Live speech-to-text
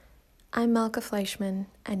I'm Malka Fleischman,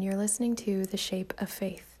 and you're listening to The Shape of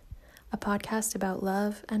Faith, a podcast about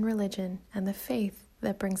love and religion and the faith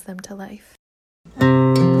that brings them to life.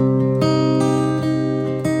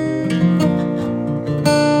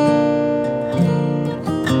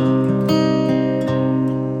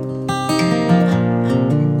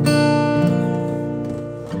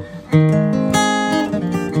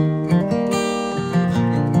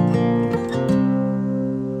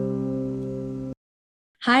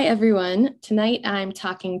 Hi, everyone. Tonight I'm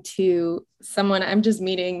talking to someone I'm just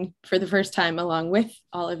meeting for the first time, along with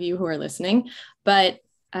all of you who are listening. But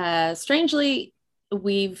strangely,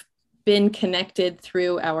 we've been connected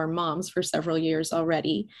through our moms for several years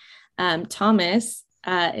already. Thomas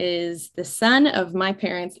is the son of my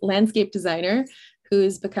parents' landscape designer,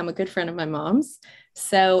 who's become a good friend of my mom's.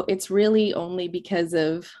 So it's really only because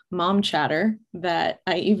of mom chatter that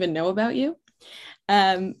I even know about you.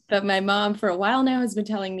 But my mom for a while now has been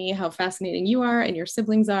telling me how fascinating you are and your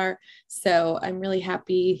siblings are. So I'm really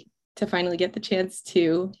happy to finally get the chance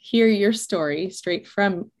to hear your story straight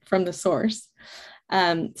from the source.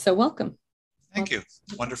 So welcome. Thank you.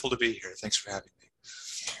 Wonderful to be here. Thanks for having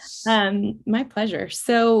me. My pleasure.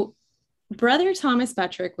 So Brother Thomas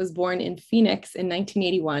Buttrick was born in Phoenix in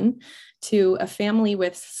 1981 to a family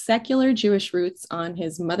with secular Jewish roots on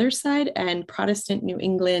his mother's side and Protestant New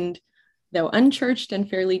England, though unchurched and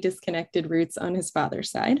fairly disconnected, roots on his father's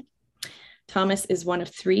side. Thomas is one of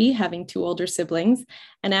three, having two older siblings.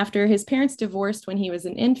 And after his parents divorced when he was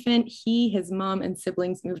an infant, he, his mom, and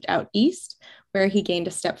siblings moved out east, where he gained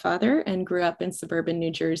a stepfather and grew up in suburban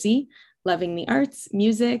New Jersey, loving the arts,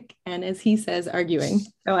 music, and, as he says, arguing.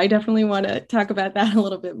 So I definitely want to talk about that a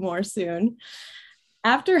little bit more soon.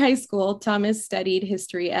 After high school, Thomas studied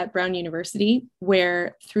history at Brown University,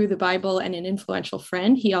 where through the Bible and an influential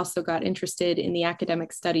friend, he also got interested in the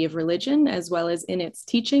academic study of religion, as well as in its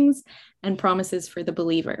teachings and promises for the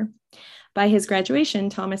believer. By his graduation,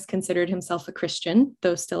 Thomas considered himself a Christian,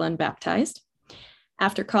 though still unbaptized.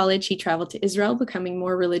 After college, he traveled to Israel, becoming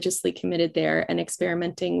more religiously committed there and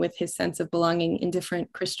experimenting with his sense of belonging in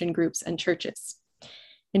different Christian groups and churches.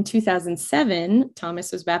 In 2007,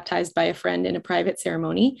 Thomas was baptized by a friend in a private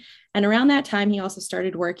ceremony. And around that time, he also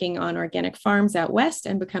started working on organic farms out west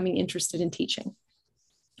and becoming interested in teaching.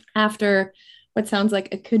 After what sounds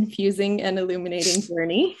like a confusing and illuminating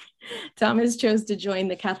journey, Thomas chose to join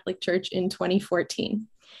the Catholic Church in 2014.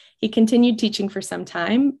 He continued teaching for some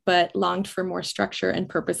time, but longed for more structure and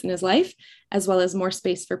purpose in his life, as well as more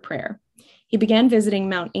space for prayer. He began visiting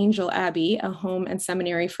Mount Angel Abbey, a home and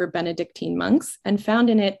seminary for Benedictine monks, and found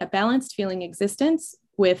in it a balanced feeling existence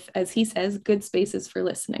with, as he says, good spaces for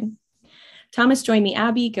listening. Thomas joined the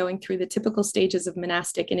Abbey, going through the typical stages of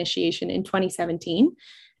monastic initiation in 2017,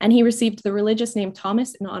 and he received the religious name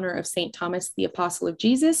Thomas in honor of St. Thomas, the Apostle of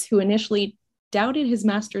Jesus, who initially doubted his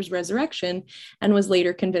master's resurrection and was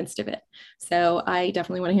later convinced of it. So I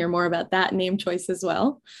definitely want to hear more about that name choice as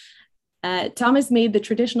well. Thomas made the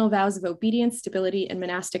traditional vows of obedience, stability, and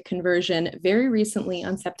monastic conversion very recently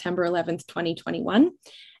on September 11th, 2021.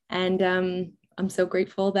 And I'm so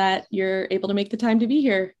grateful that you're able to make the time to be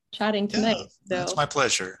here chatting tonight. Yeah, it's my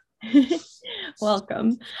pleasure.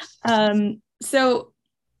 Welcome. So,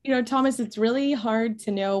 Thomas, it's really hard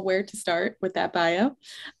to know where to start with that bio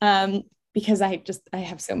because I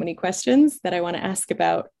have so many questions that I want to ask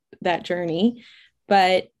about that journey.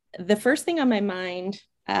 But the first thing on my mind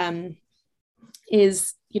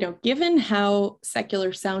is, given how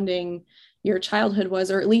secular sounding your childhood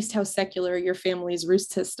was, or at least how secular your family's root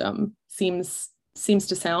system seems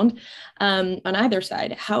to sound on either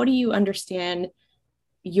side, how do you understand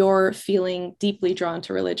your feeling deeply drawn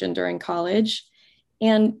to religion during college?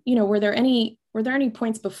 And, were there any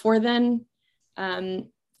points before then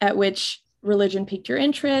at which religion piqued your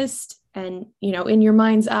interest? And, in your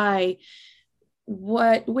mind's eye,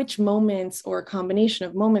 which moments or combination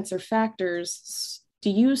of moments or factors do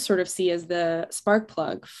you sort of see as the spark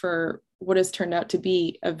plug for what has turned out to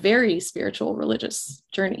be a very spiritual religious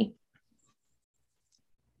journey?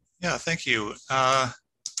 Yeah, thank you.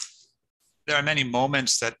 There are many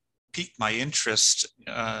moments that piqued my interest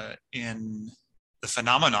in the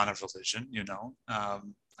phenomenon of religion.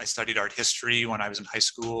 I studied art history when I was in high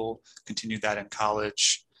school, continued that in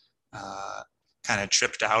college, kind of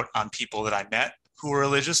tripped out on people that I met who were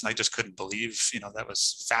religious, and I just couldn't believe, that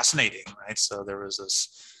was fascinating, right? So there was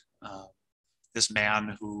this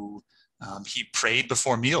man who he prayed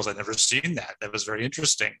before meals. I'd never seen that. That was very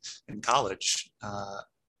interesting in college.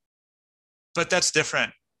 But that's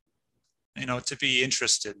different, to be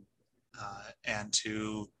interested and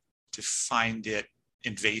to find it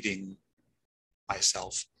invading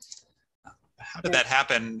myself. how did that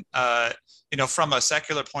happen? From a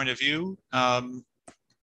secular point of view, to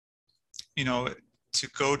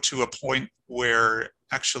go to a point where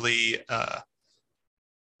actually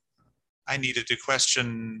I needed to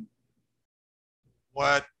question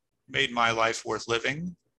what made my life worth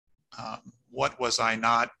living. What was I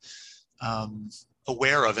not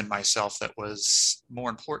aware of in myself that was more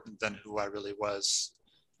important than who I really was?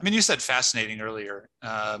 I mean, you said fascinating earlier.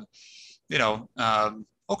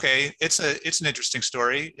 Okay, it's an interesting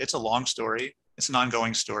story. It's a long story. It's an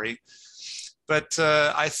ongoing story. But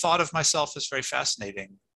I thought of myself as very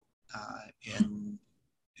fascinating in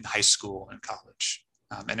high school and college.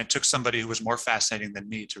 And it took somebody who was more fascinating than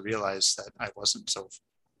me to realize that I wasn't so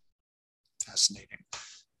fascinating.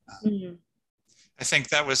 Mm-hmm. I think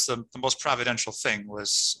that was the most providential thing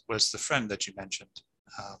was the friend that you mentioned.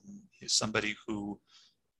 He's somebody who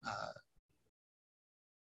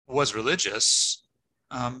was religious,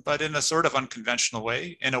 but in a sort of unconventional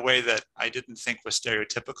way, in a way that I didn't think was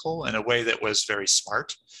stereotypical, in a way that was very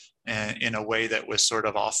smart, and in a way that was sort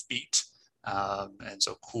of offbeat, and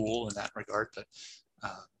so cool in that regard.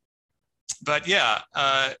 But yeah,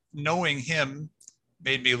 knowing him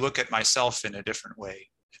made me look at myself in a different way.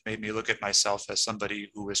 It made me look at myself as somebody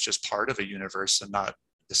who was just part of a universe and not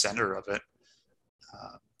the center of it.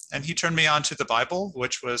 And he turned me on to the Bible,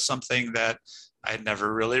 which was something that I had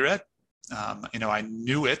never really read. I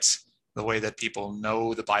knew it the way that people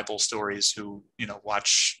know the Bible stories who,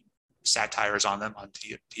 watch satires on them on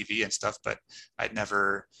TV and stuff, but I'd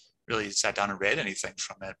never really sat down and read anything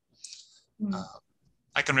from it. Mm.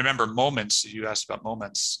 I can remember moments, you asked about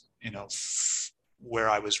moments, where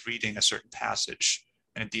I was reading a certain passage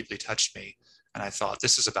and it deeply touched me. And I thought,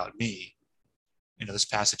 this is about me. This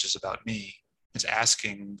passage is about me. It's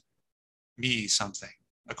asking me something,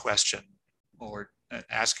 a question, or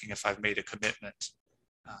asking if I've made a commitment.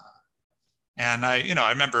 And I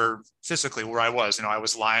remember physically where I was. I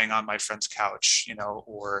was lying on my friend's couch,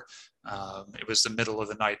 or it was the middle of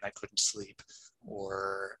the night and I couldn't sleep,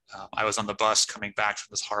 or I was on the bus coming back from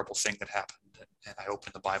this horrible thing that happened, and I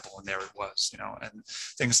opened the Bible and there it was, and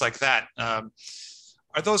things like that.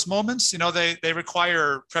 Are those moments? They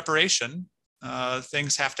require preparation.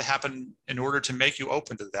 Things have to happen in order to make you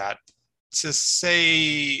open to that. To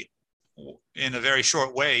say in a very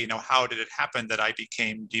short way, how did it happen that I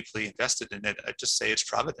became deeply invested in it? I just say it's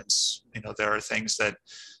providence. There are things that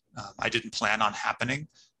I didn't plan on happening,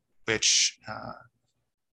 which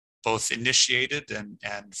both initiated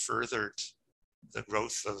and furthered the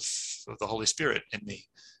growth of the Holy Spirit in me.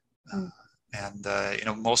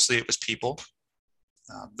 Mostly it was people.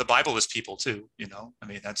 The Bible is people too.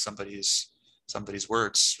 That's somebody's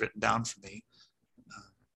words written down for me.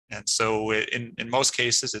 And so in most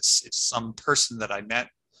cases, it's some person that I met,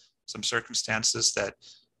 some circumstances that,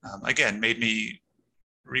 again, made me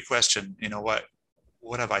re-question,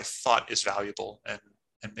 what have I thought is valuable? And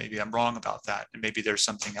maybe I'm wrong about that. And maybe there's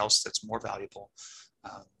something else that's more valuable,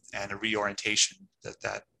 and a reorientation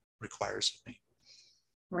that requires of me.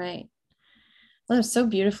 Right. Well, that's so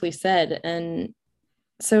beautifully said. And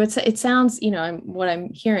so it sounds, what I'm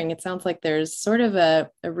hearing, it sounds like there's sort of a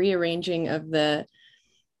rearranging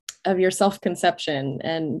of your self-conception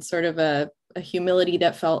and sort of a humility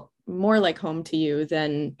that felt more like home to you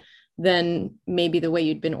than maybe the way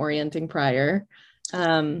you'd been orienting prior.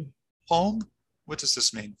 Home? What does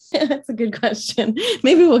this mean? That's a good question.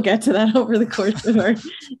 Maybe we'll get to that over the course of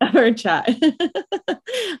our chat.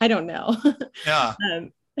 I don't know. Yeah.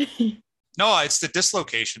 No, it's the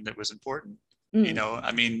dislocation that was important.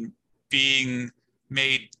 Being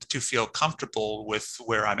made to feel comfortable with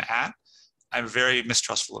where I'm at. I'm very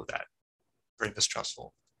mistrustful of that. Very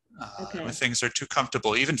mistrustful. Okay. When things are too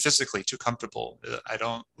comfortable, even physically too comfortable, I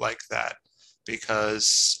don't like that,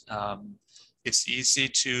 because it's easy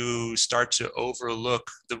to start to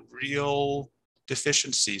overlook the real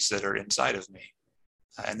deficiencies that are inside of me,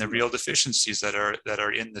 and the real deficiencies that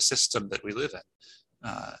are in the system that we live in.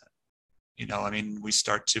 We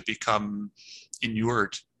start to become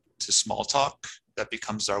inured to small talk. That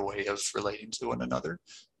becomes our way of relating to one another.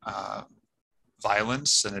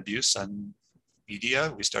 Violence and abuse on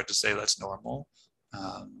media, we start to say that's normal. We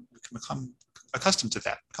can become accustomed to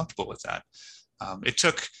that, comfortable with that. It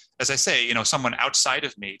took, as I say, someone outside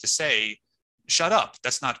of me to say, shut up,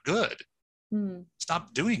 that's not good.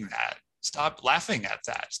 Stop doing that. Stop laughing at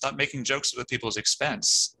that. Stop making jokes at people's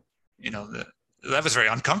expense. That was very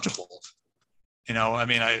uncomfortable.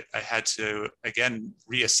 I had to, again,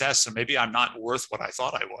 reassess, so maybe I'm not worth what I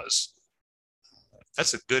thought I was.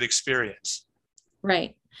 That's a good experience.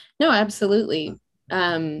 Right. No, absolutely.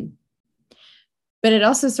 But it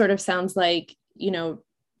also sort of sounds like,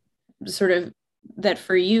 sort of that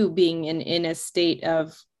for you being in a state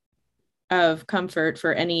of comfort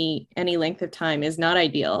for any length of time is not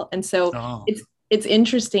ideal. And so Oh. it's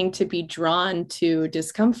interesting to be drawn to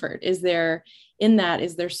discomfort. Is there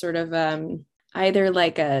is there sort of either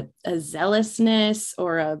like a zealousness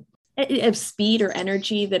or a speed or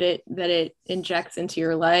energy that it injects into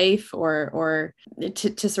your life, or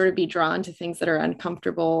to sort of be drawn to things that are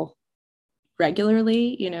uncomfortable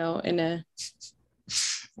regularly, in a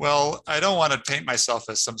Well, I don't want to paint myself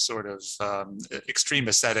as some sort of extreme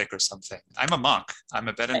ascetic or something. I'm a monk. I'm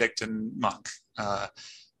a Benedictine monk.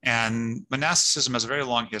 And monasticism has a very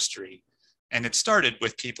long history. And it started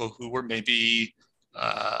with people who were maybe,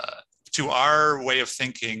 to our way of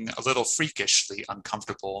thinking, a little freakishly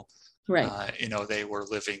uncomfortable. right. They were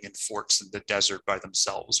living in forts in the desert by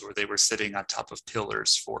themselves, or they were sitting on top of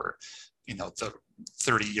pillars for, the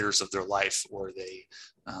 30 years of their life, or they,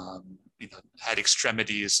 had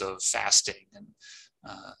extremities of fasting, and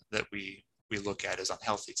that we look at as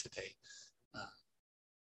unhealthy today.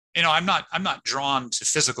 I'm not drawn to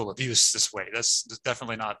physical abuse this way. That's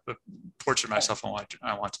definitely not the portrait of myself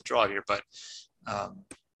I want to draw here.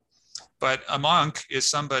 But a monk is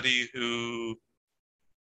somebody who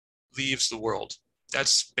leaves the world.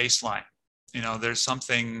 That's baseline. There's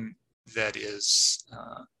something that is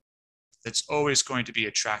that's always going to be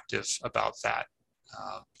attractive about that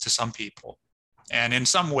to some people, and in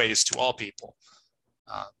some ways to all people,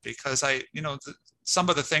 because some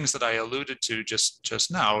of the things that I alluded to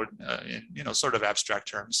just now, in sort of abstract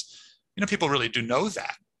terms, people really do know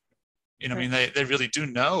that. I mean, they really do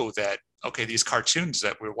know that. Okay, these cartoons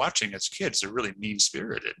that we're watching as kids are really mean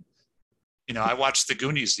spirited. I watched The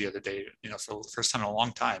Goonies the other day, for the first time in a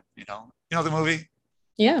long time. The movie.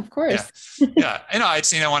 Yeah, of Yeah. course. Yeah. I'd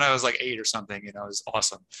seen it when I was like 8 or something, it was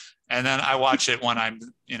awesome. And then I watch it when I'm,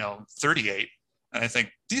 38, and I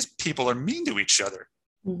think these people are mean to each other.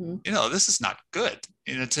 Mm-hmm. This is not good.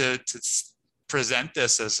 To present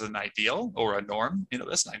this as an ideal or a norm,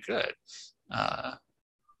 that's not good.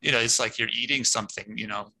 It's like you're eating something,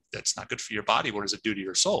 that's not good for your body. What does it do to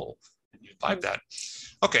your soul? And you imbibe that.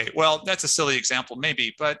 Okay, well, that's a silly example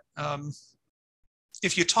maybe, but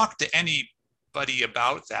if you talk to anybody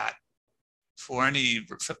about that for any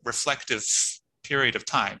reflective period of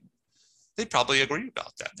time, they'd probably agree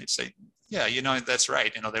about that. They'd say, yeah, that's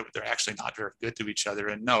right. They're actually not very good to each other.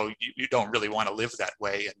 And no, you don't really want to live that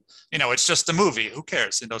way. And, it's just a movie. Who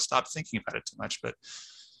cares? Stop thinking about it too much.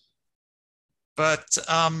 But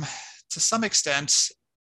to some extent,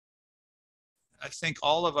 I think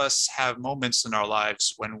all of us have moments in our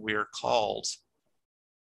lives when we're called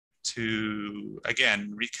to,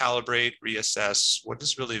 again, recalibrate, reassess what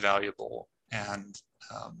is really valuable. And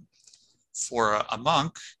for a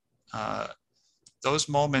monk, those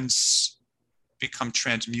moments become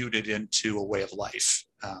transmuted into a way of life.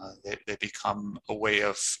 They become a way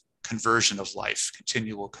of conversion of life,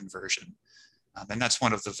 continual conversion. And that's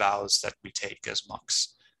one of the vows that we take as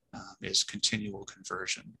monks, is continual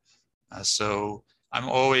conversion. So I'm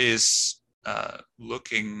always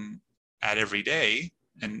looking at every day,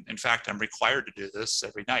 and in fact, I'm required to do this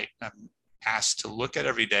every night. I'm asked to look at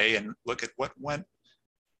every day and look at what went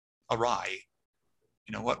awry,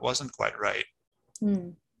 what wasn't quite right.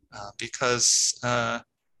 Because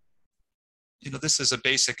this is a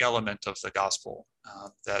basic element of the gospel,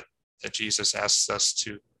 that Jesus asks us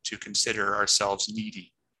to consider ourselves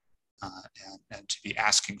needy, and to be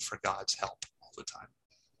asking for God's help all the time.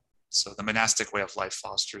 So the monastic way of life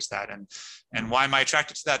fosters that. And why am I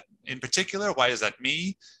attracted to that in particular? Why is that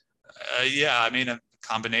me? A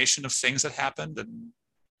combination of things that happened and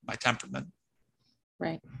my temperament.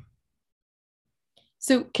 Right.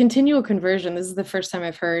 So continual conversion, this is the first time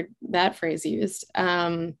I've heard that phrase used.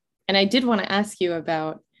 And I did want to ask you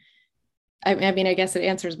about, I guess it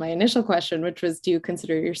answers my initial question, which was, do you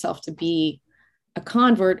consider yourself to be a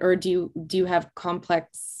convert, or do you have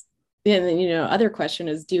complex, and other question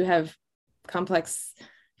is, do you have complex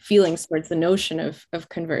feelings towards the notion of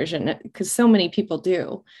conversion? Because so many people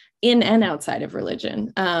do, in and outside of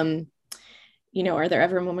religion. Are there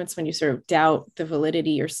ever moments when you sort of doubt the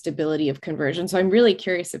validity or stability of conversion? So I'm really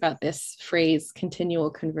curious about this phrase, continual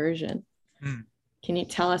conversion. Can you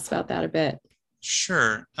tell us about that a bit?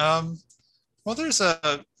 Sure. Well, there's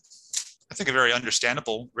I think a very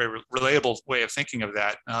understandable, very relatable way of thinking of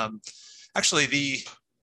that. Actually, the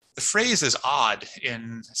phrase is odd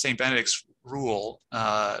in St. Benedict's rule,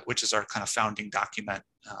 which is our kind of founding document,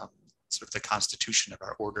 sort of the constitution of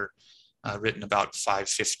our order, written about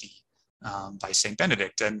 550 by St.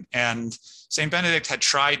 Benedict. And St. Benedict had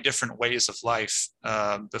tried different ways of life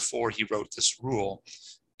before he wrote this rule.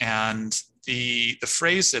 And the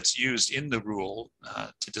phrase that's used in the rule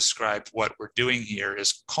to describe what we're doing here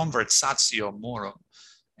is conversatio morum.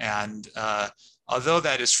 And although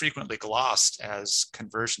that is frequently glossed as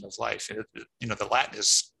conversion of life, the Latin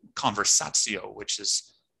is conversatio, which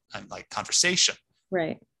is like conversation.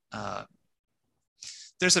 Right.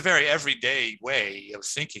 There's a very everyday way of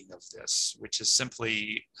thinking of this, which is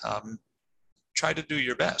simply try to do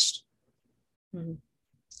your best. Mm-hmm.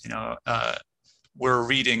 We're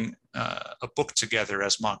reading a book together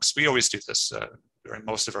as monks. We always do this during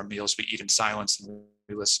most of our meals. We eat in silence and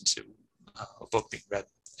we listen to a book being read.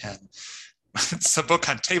 And it's a book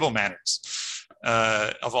on table manners,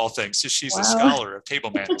 of all things. So she's a scholar of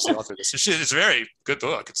table manners, the author of this. It's a very good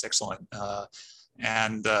book. It's excellent.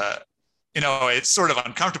 It's sort of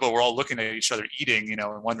uncomfortable. We're all looking at each other eating,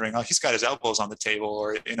 and wondering, oh, he's got his elbows on the table,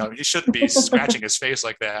 or, he shouldn't be scratching his face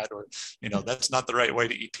like that, or, that's not the right way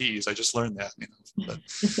to eat peas. I just learned that,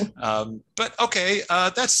 but okay,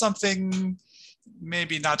 that's something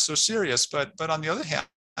maybe not so serious, but on the other hand,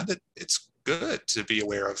 it's good to be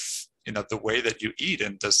aware of, the way that you eat,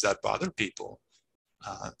 and does that bother people?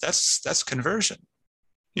 That's conversion,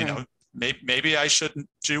 right. Maybe I shouldn't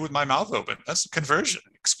chew with my mouth open. That's a conversion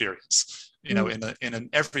experience, in an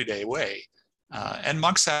everyday way. And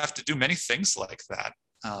monks have to do many things like that.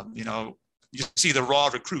 You see the raw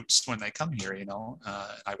recruits when they come here,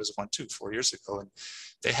 I was one too 4 years ago, and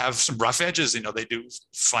they have some rough edges, they do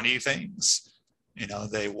funny things,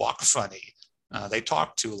 they walk funny, they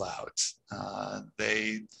talk too loud,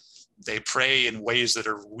 they pray in ways that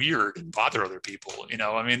are weird and bother other people,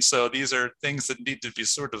 so these are things that need to be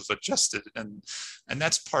sort of adjusted, and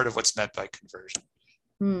that's part of what's meant by conversion.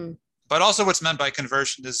 But also what's meant by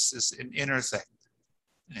conversion is an inner thing,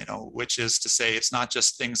 which is to say it's not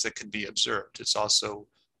just things that can be observed, it's also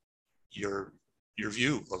your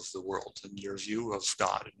view of the world and your view of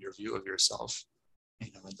God and your view of yourself,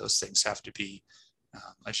 and those things have to be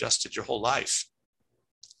adjusted your whole life.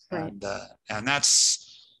 Right. And that's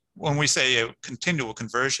when we say a continual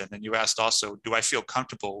conversion. And you asked also, do I feel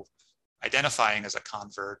comfortable identifying as a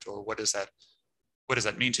convert, or what does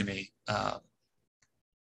that mean to me?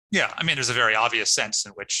 There's a very obvious sense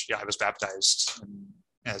in which, I was baptized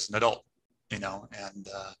as an adult, and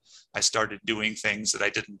I started doing things that I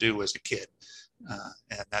didn't do as a kid,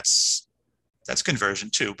 and that's conversion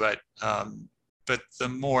too. But the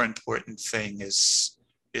more important thing is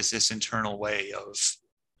this internal way of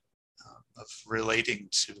relating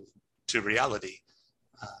to reality,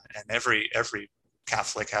 and every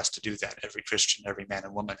Catholic has to do that. Every Christian, every man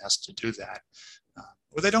and woman has to do that,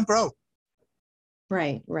 or they don't grow.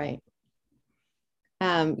 Right.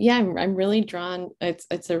 I'm really drawn.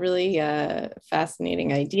 It's a really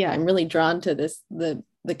fascinating idea. I'm really drawn to this the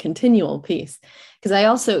continual piece, because I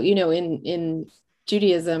also, in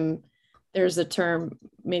Judaism, there's a term,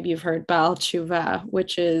 maybe you've heard, Baal Tshuva,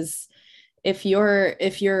 which is if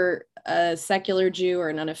you're a secular Jew or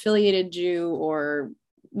an unaffiliated Jew, or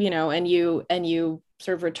and you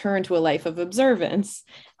sort of return to a life of observance,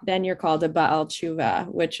 then you're called a Baal Tshuva,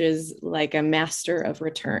 which is like a master of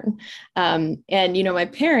return. And my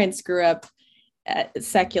parents grew up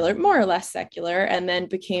secular, more or less secular, and then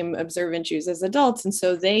became observant Jews as adults, and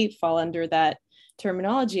so they fall under that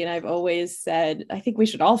terminology. And I've always said, I think we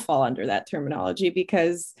should all fall under that terminology,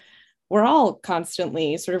 because we're all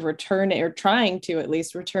constantly sort of returning, or trying to at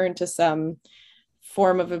least return to some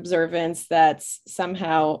form of observance that's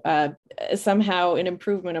somehow an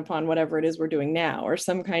improvement upon whatever it is we're doing now, or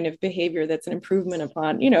some kind of behavior that's an improvement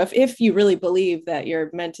upon, if you really believe that you're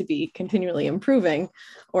meant to be continually improving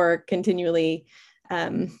or continually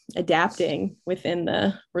adapting within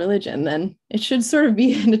the religion, then it should sort of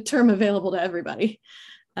be a term available to everybody.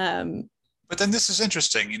 But then this is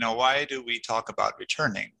interesting, why do we talk about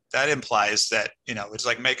returning? That implies that, it's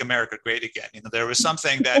like make America great again. There was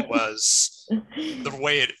something that was the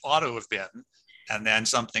way it ought to have been, and then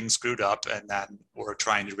something screwed up, and then we're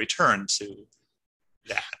trying to return to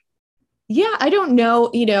that. Yeah, I don't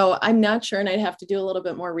know, I'm not sure, and I'd have to do a little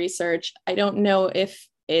bit more research. I don't know if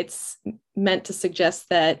it's meant to suggest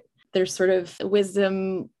that there's sort of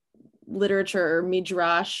wisdom literature or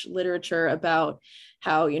midrash literature about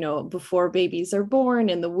how, before babies are born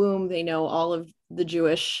in the womb, they know all of the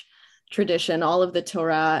Jewish tradition, all of the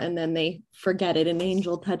Torah, and then they forget it. An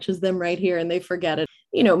angel touches them right here and they forget it.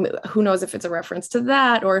 Who knows if it's a reference to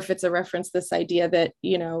that, or if it's a reference to this idea that,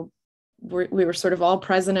 we were sort of all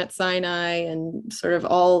present at Sinai and sort of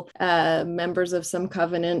all members of some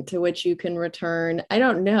covenant to which you can return. I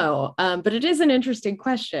don't know. But it is an interesting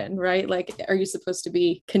question, right? Like, are you supposed to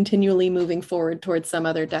be continually moving forward towards some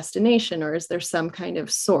other destination, or is there some kind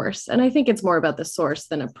of source? And I think it's more about the source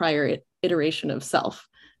than a prior iteration of self.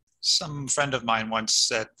 Some friend of mine once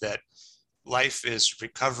said that life is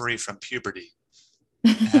recovery from puberty.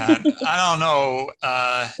 And I don't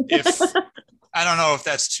know if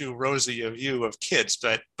that's too rosy a view of kids,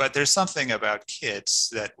 but there's something about kids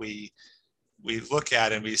that we look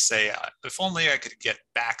at and we say, if only I could get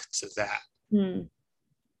back to that. Hmm.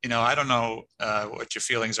 I don't know what your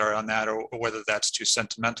feelings are on that, or whether that's too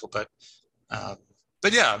sentimental, but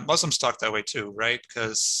yeah, Muslims talk that way too, right?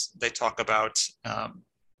 Because they talk about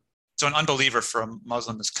so an unbeliever for a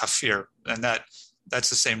Muslim is kafir, and that's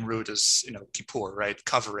the same root as kippur, right?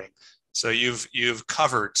 Covering. So you've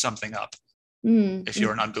covered something up. If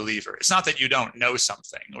you're an unbeliever, it's not that you don't know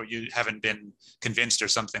something or you haven't been convinced or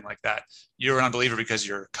something like that. You're an unbeliever because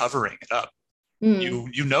you're covering it up.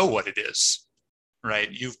 You know what it is,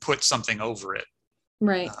 right? You've put something over it,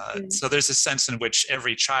 Right. So there's a sense in which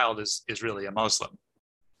every child is really a Muslim.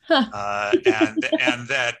 Huh. And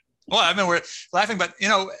that, well, I mean, we're laughing, but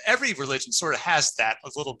every religion sort of has that a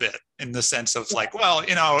little bit, in the sense of like, well,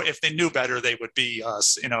 if they knew better, they would be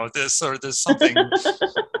us. This, or there's something.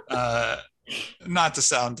 Not to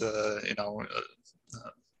sound,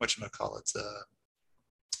 whatchamacallit,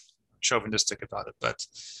 chauvinistic about it,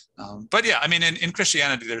 but yeah, I mean, in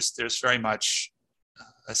Christianity, there's very much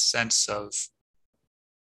a sense of,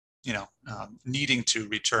 needing to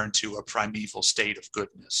return to a primeval state of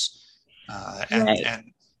goodness, Right.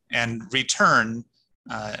 and return,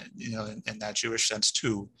 in that Jewish sense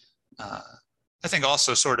too. I think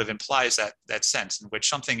also sort of implies that sense in which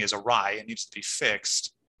something is awry and needs to be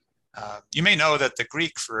fixed. You may know that the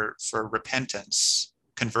Greek for repentance,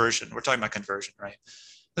 conversion, we're talking about conversion, right?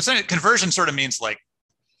 But conversion sort of means like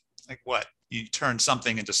what? You turn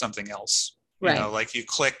something into something else. Right. Like you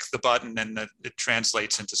click the button and it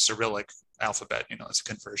translates into Cyrillic alphabet. It's a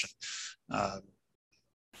conversion.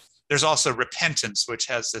 There's also repentance, which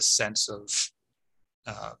has this sense of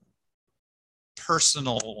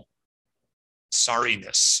personal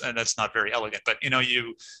sorriness, and that's not very elegant. But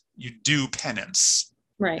you do penance.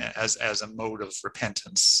 Right. As a mode of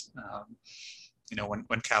repentance.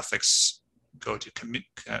 When Catholics go to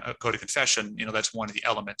confession, that's one of the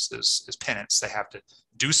elements is penance. They have to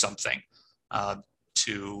do something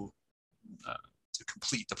to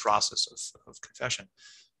complete the process of confession.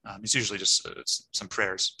 It's usually just some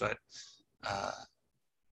prayers, but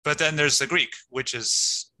then there's the Greek, which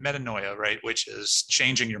is metanoia, right? Which is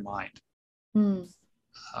changing your mind.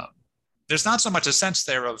 There's not so much a sense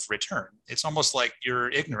there of return. It's almost like you're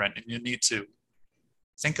ignorant and you need to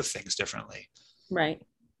think of things differently. Right.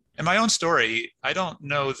 In my own story, I don't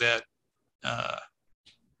know that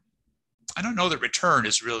return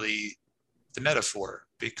is really the metaphor,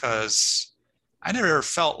 because I never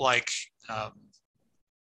felt like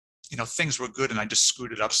things were good and I just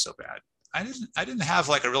screwed it up so bad. I didn't have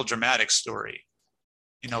like a real dramatic story.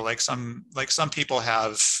 Like some people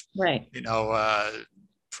have. Right.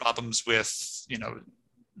 Problems with,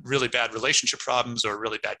 really bad relationship problems, or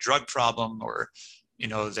really bad drug problem, or,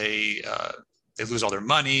 they lose all their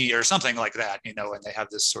money or something like that, and they have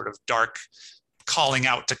this sort of dark calling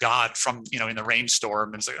out to God from, in the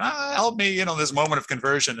rainstorm, and say, help me, this moment of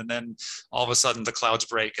conversion. And then all of a sudden the clouds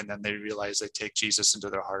break, and then they realize they take Jesus into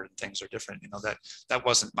their heart and things are different. That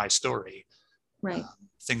wasn't my story. Right.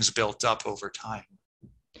 Things built up over time.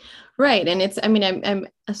 Right. And I'm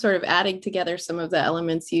sort of adding together some of the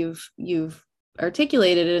elements you've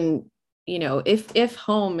articulated. And, if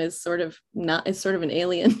home is sort of an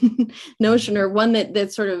alien notion, or one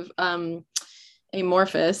that's sort of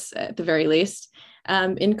amorphous at the very least,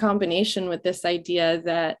 in combination with this idea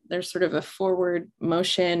that there's sort of a forward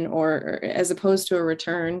motion, or as opposed to a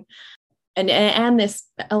return, and this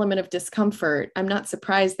element of discomfort, I'm not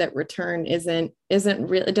surprised that return isn't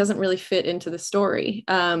really, it doesn't really fit into the story,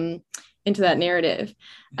 into that narrative.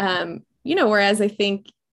 Whereas I think,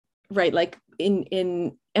 right, like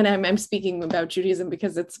and I'm speaking about Judaism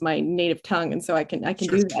because it's my native tongue, and so I can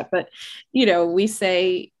sure. do that. But we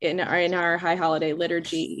say in our high holiday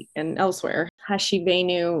liturgy and elsewhere,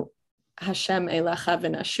 Hashivenu Hashem Elecha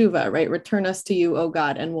v'nashuva, right? Return us to you, O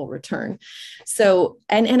God, and we'll return. So,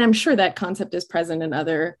 and I'm sure that concept is present in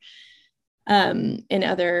other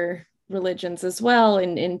religions as well,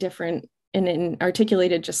 in different and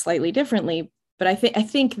articulated just slightly differently. But I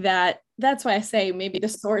think that's why I say maybe the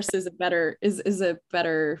source is a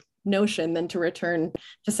better notion than to return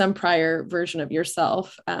to some prior version of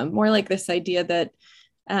yourself. More like this idea that,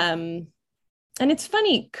 and it's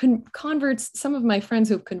funny, converts, some of my friends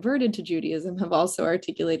who've converted to Judaism have also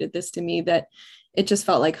articulated this to me, that it just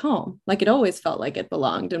felt like home, like it always felt like it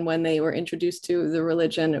belonged. And when they were introduced to the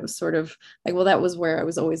religion, it was sort of like, well, that was where I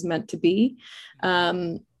was always meant to be.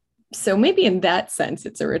 So maybe in that sense,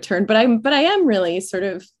 it's a return. But I am really sort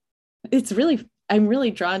of, I'm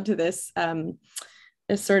really drawn to this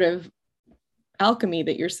sort of alchemy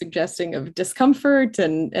that you're suggesting of discomfort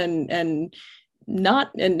and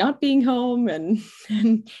not being home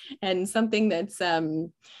and something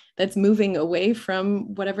that's moving away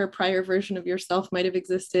from whatever prior version of yourself might have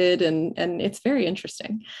existed, and it's very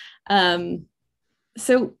interesting.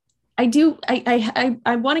 So I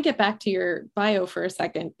want to get back to your bio for a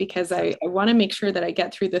second, because I want to make sure that I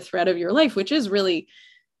get through the thread of your life, which is really,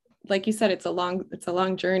 like you said, it's a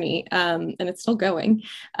long journey, and it's still going.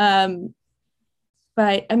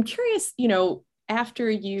 But I'm curious, after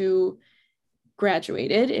you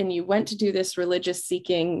graduated and you went to do this religious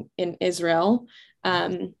seeking in Israel,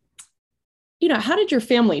 how did your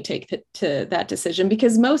family take to that decision?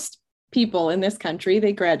 Because most people in this country,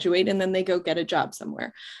 they graduate and then they go get a job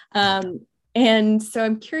somewhere. And so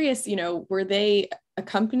I'm curious, were they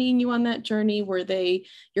accompanying you on that journey? Were they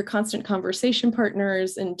your constant conversation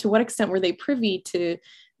partners? And to what extent were they privy to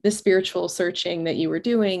the spiritual searching that you were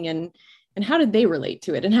doing? And how did they relate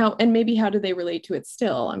to it? And maybe how do they relate to it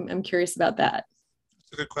still? I'm curious about that.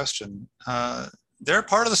 That's a good question. They're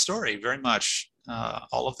part of the story, very much,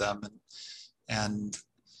 all of them. And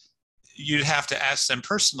you'd have to ask them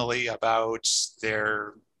personally about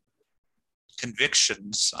their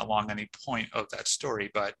convictions along any point of that story,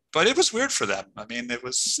 but it was weird for them. I mean, it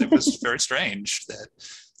was very strange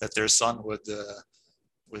that their son would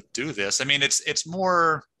do this. I mean, it's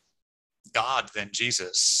more God than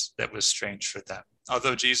Jesus that was strange for them.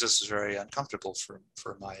 Although Jesus was very uncomfortable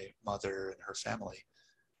for my mother and her family.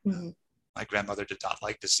 Mm-hmm. My grandmother did not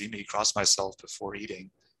like to see me cross myself before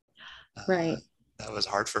eating. Right. That was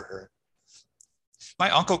hard for her. My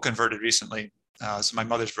uncle converted recently, so my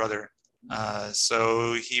mother's brother.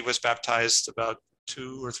 So he was baptized about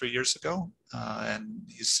 2 or 3 years ago, and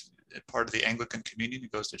he's part of the Anglican communion. He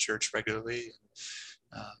goes to church regularly.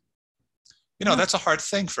 That's a hard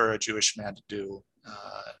thing for a Jewish man to do.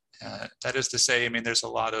 That is to say, I mean, there's a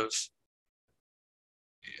lot of,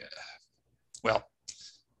 well,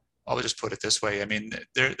 I'll just put it this way. I mean,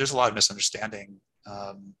 there's a lot of misunderstanding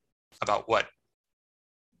about what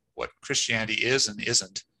Christianity is and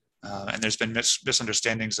isn't. And there's been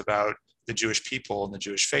misunderstandings about the Jewish people and the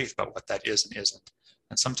Jewish faith about what that is and isn't.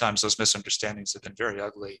 And sometimes those misunderstandings have been very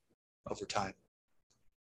ugly over time.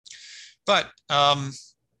 But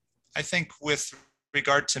I think with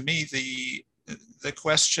regard to me, the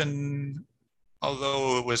question,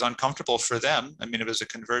 although it was uncomfortable for them, I mean, it was a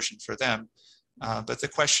conversion for them, but the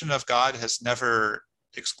question of God has never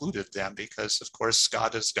excluded them, because of course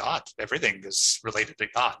God is God. Everything is related to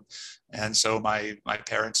God. And so my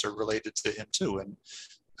parents are related to him too. And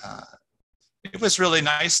it was really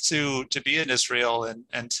nice to be in Israel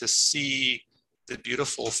and to see the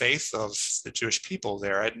beautiful faith of the Jewish people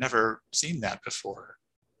there. I'd never seen that before.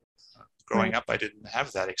 Growing up, I didn't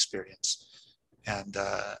have that experience. And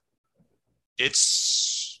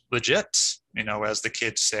it's legit, as the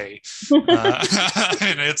kids say.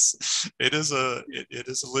 And it is a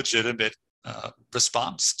legitimate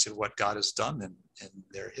response to what God has done in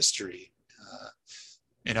their history.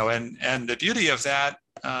 And the beauty of that,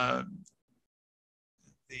 the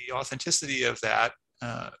authenticity of that,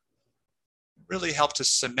 really helped to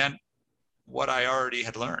cement what I already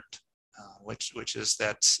had learned, which is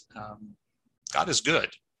that God is good,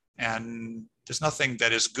 and there's nothing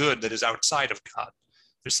that is good that is outside of God.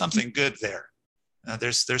 There's something good there.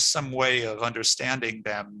 There's some way of understanding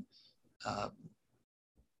them,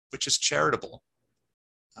 which is charitable.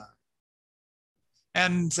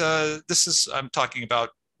 And I'm talking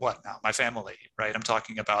about what now? My family, right? I'm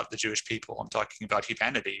talking about the Jewish people. I'm talking about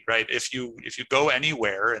humanity, right? If you go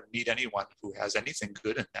anywhere and meet anyone who has anything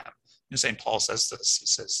good in them, St. Paul says this. He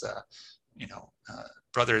says,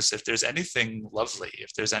 brothers, if there's anything lovely,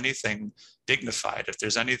 if there's anything dignified, if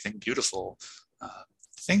there's anything beautiful,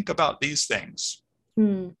 think about these things,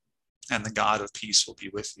 and the God of peace will be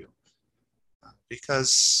with you.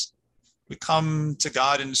 Because we come to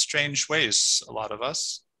God in strange ways, a lot of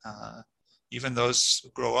us, even those who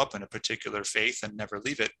grow up in a particular faith and never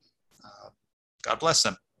leave it. God bless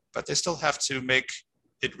them, but they still have to make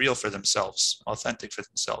it real for themselves, authentic for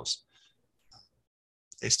themselves.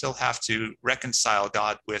 They still have to reconcile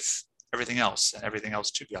God with everything else and everything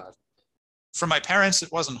else to God. for my parents,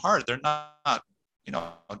 it wasn't hard. They're not,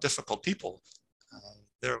 difficult people.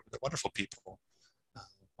 They're wonderful people.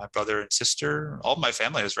 My brother and sister, all my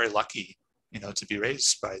family was very lucky, to be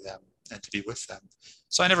raised by them and to be with them.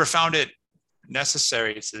 So I never found it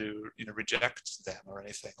necessary to, reject them or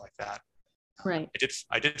anything like that. Right.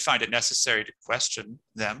 I did find it necessary to question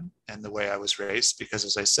them and the way I was raised, because,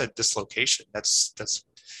 as I said, dislocation. That's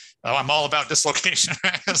I'm all about dislocation.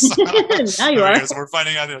 So, Now you are. we're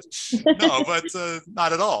finding out. No, but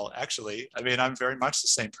not at all. Actually, I mean, I'm very much the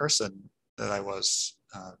same person that I was,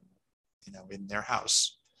 in their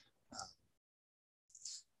house.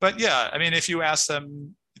 But yeah, I mean, if you ask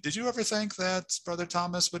them, did you ever think that Brother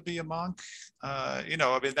Thomas would be a monk? I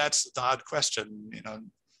mean, that's the odd question.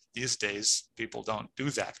 These days, people don't do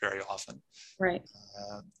that very often. Right.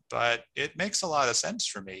 But it makes a lot of sense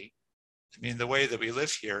for me. I mean, the way that we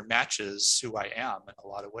live here matches who I am in a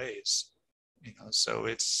lot of ways. So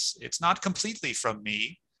it's not completely from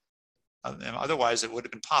me. Otherwise, it would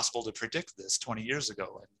have been possible to predict this 20 years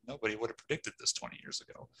ago, and nobody would have predicted this 20 years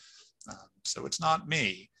ago. So it's not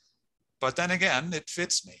me. But then again, it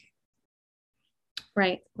fits me.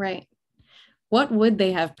 Right. Right. What would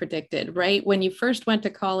they have predicted, right? When you first went to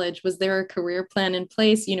college, was there a career plan in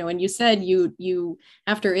place? And you said you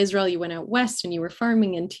after Israel, you went out west and you were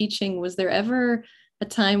farming and teaching. Was there ever a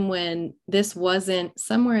time when this wasn't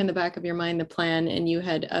somewhere in the back of your mind, the plan, and you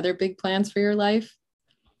had other big plans for your life?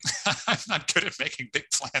 I'm not good at making big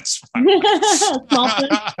plans for my life. Small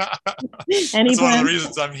plans? Any That's one of the plans?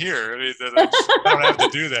 reasons I'm here. I mean, I don't have to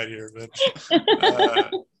do that here. But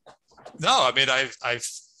no, I mean,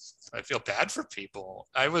 I feel bad for people.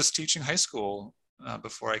 I was teaching high school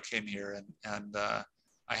before I came here, and I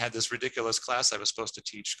had this ridiculous class I was supposed to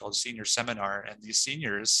teach called senior seminar, and these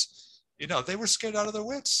seniors, they were scared out of their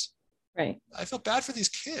wits. Right. I feel bad for these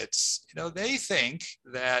kids. They think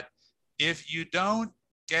that if you don't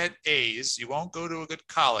get A's, you won't go to a good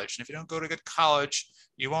college, and if you don't go to a good college,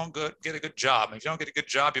 you won't get a good job. And if you don't get a good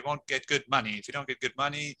job, you won't get good money. If you don't get good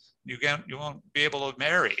money, you won't be able to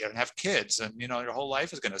marry and have kids, and your whole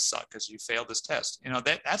life is going to suck because you failed this test.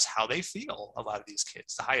 That's how they feel. A lot of these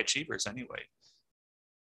kids, the high achievers, anyway.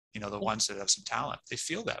 The ones that have some talent, they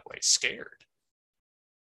feel that way, scared.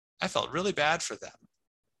 I felt really bad for them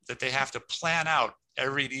that they have to plan out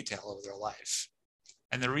every detail of their life,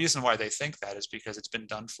 and the reason why they think that is because it's been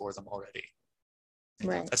done for them already.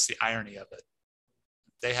 Right. That's the irony of it.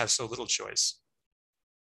 They have so little choice.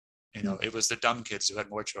 It was the dumb kids who had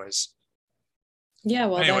more choice. Yeah,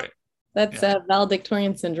 well, anyway, that's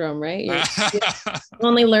valedictorian syndrome, right? You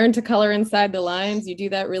only learn to color inside the lines. You do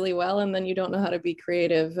that really well, and then you don't know how to be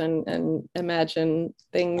creative and imagine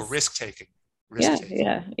things. Or risk taking.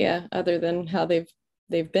 Yeah. Other than how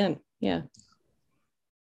they've been. Yeah.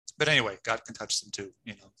 But anyway, God can touch them too.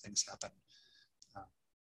 Things happen.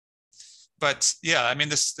 But yeah, I mean,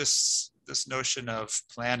 this notion of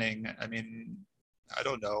planning. I mean, I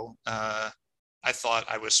don't know. I thought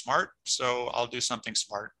I was smart, so I'll do something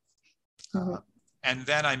smart. Mm-hmm. And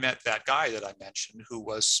then I met that guy that I mentioned who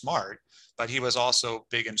was smart, but he was also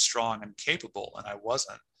big and strong and capable, and I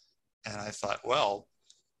wasn't. And I thought, well,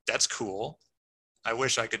 that's cool. I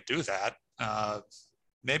wish I could do that.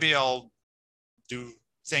 Maybe I'll do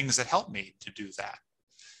things that help me to do that.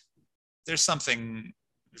 There's something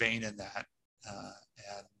vain in that,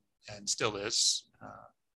 and still is.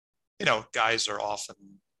 Guys are often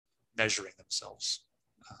measuring themselves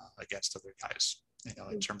against other guys,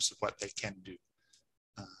 in terms of what they can do.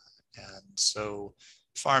 And so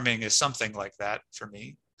farming is something like that for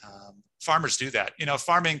me. Farmers do that.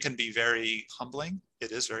 Farming can be very humbling.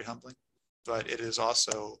 It is very humbling, but it is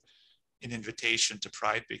also an invitation to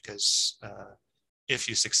pride, because if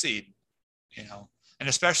you succeed, and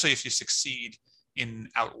especially if you succeed in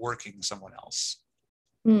outworking someone else,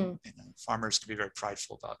 farmers can be very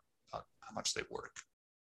prideful about how much they work.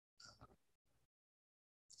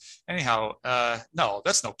 Anyhow, no,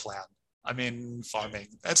 that's no plan. I mean, farming,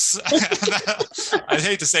 that's, I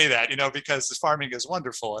hate to say that, because farming is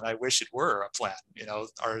wonderful and I wish it were a plan.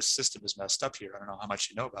 Our system is messed up here. I don't know how much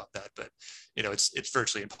you know about that, but, it's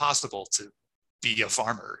virtually impossible to be a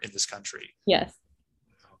farmer in this country. Yes.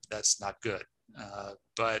 That's not good.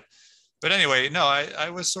 But anyway, no,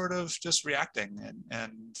 I was sort of just reacting,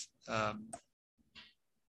 and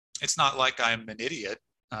it's not like I'm an idiot,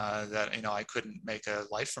 that, I couldn't make a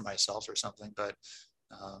life for myself or something, but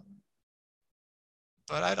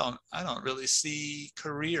I don't really see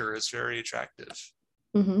career as very attractive.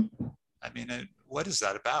 Mm-hmm. I mean, what is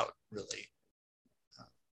that about, really?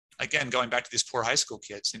 Again, going back to these poor high school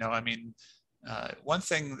kids, I mean, one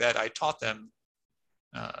thing that I taught them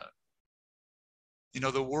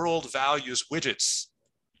The world values widgets.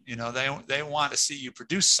 They want to see you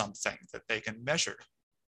produce something that they can measure.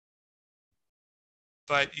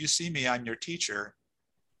 But you see me, I'm your teacher.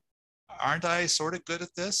 Aren't I sort of good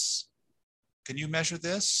at this? Can you measure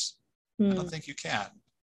this? I don't think you can.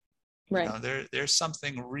 Right. There's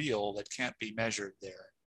something real that can't be measured there.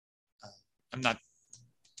 I'm not,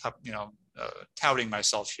 touting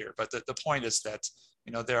myself here, but the point is that,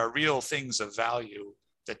 there are real things of value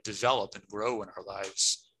that develop and grow in our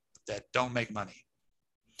lives that don't make money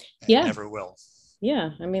and never will.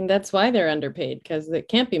 Yeah. I mean, that's why they're underpaid, because it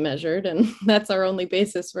can't be measured. And that's our only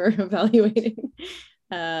basis for evaluating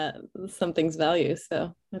something's value.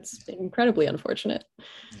 So that's incredibly unfortunate.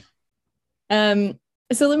 Yeah.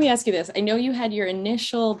 So let me ask you this. I know you had your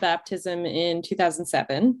initial baptism in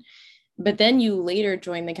 2007, but then you later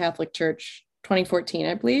joined the Catholic Church 2014,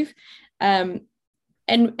 I believe. And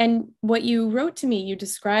what you wrote to me, you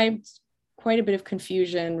described quite a bit of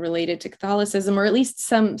confusion related to Catholicism, or at least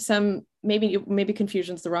some maybe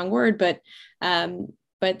confusion is the wrong word, but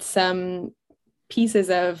some pieces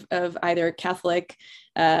of either Catholic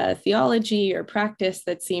theology or practice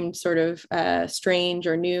that seemed sort of strange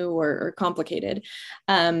or new or complicated.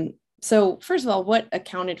 So first of all, what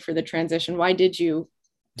accounted for the transition? Why did you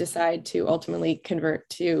decide to ultimately convert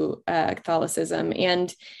to Catholicism?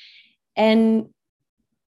 And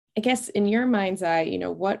I guess in your mind's eye,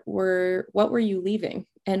 what were you leaving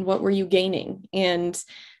and what were you gaining, and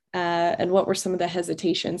what were some of the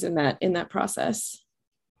hesitations in that process?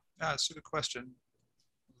 Yeah, it's a good question.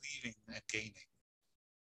 Leaving and gaining.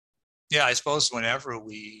 Yeah, I suppose whenever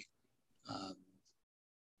we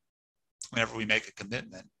make a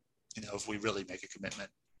commitment, if we really make a commitment,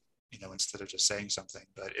 instead of just saying something,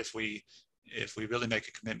 but if we really make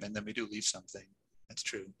a commitment, then we do leave something. That's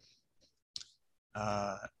true.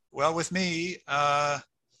 Well, with me,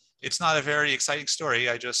 it's not a very exciting story.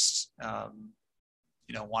 I just,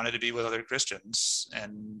 wanted to be with other Christians.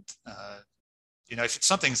 And, if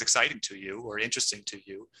something's exciting to you or interesting to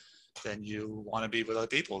you, then you want to be with other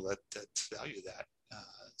people that value that.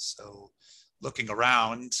 So looking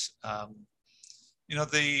around,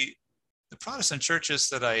 the Protestant churches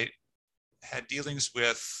that I had dealings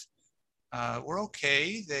with were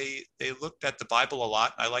okay. They looked at the Bible a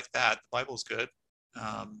lot. I like that. The Bible's good.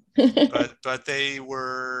 But they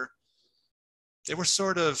were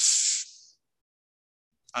sort of,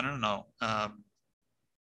 I don't know,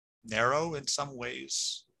 narrow in some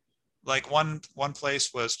ways. Like one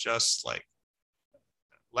place was just like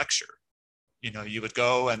lecture. You would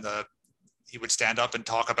go and he would stand up and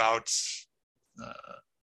talk about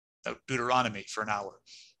Deuteronomy for an hour,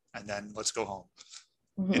 and then let's go home.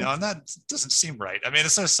 Mm-hmm. And that doesn't seem right. I mean,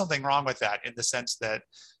 there's something wrong with that in the sense that,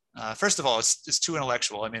 first of all, it's too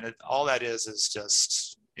intellectual. I mean, all that is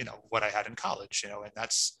just, what I had in college, and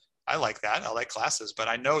I like that. I like classes, but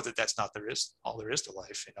I know that that's not all there is to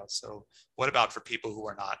life, So what about for people who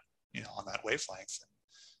are not, on that wavelength?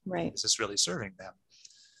 Right. Is this really serving them?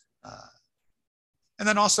 And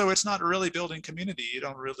then also, it's not really building community. You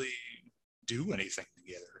don't really do anything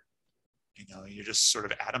together. You're just sort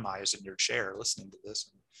of atomized in your chair listening to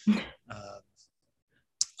this.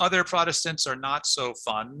 Other Protestants are not so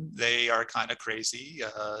fun. They are kind of crazy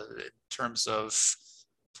in terms of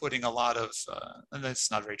putting a lot of, and that's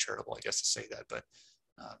not very charitable, I guess, to say that,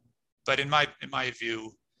 but in my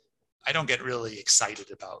view, I don't get really excited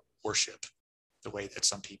about worship the way that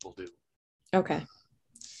some people do. Okay.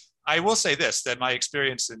 I will say this, that my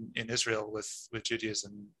experience in Israel with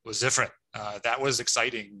Judaism was different. That was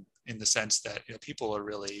exciting in the sense that people are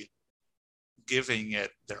really giving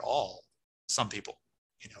it their all. Some people,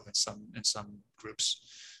 in some groups,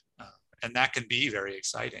 and that can be very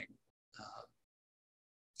exciting.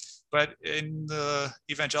 But in the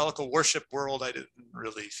evangelical worship world, I didn't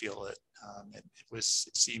really feel it. It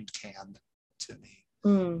seemed canned to me.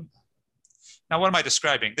 Mm. Now, what am I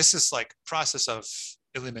describing? This is like process of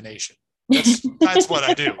elimination. That's what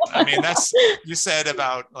I do. I mean, you said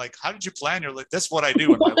about like, how did you plan your life? That's what I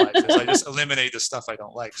do in my life. Is I just eliminate the stuff I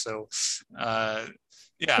don't like. So, I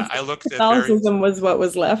looked at Catholicism was what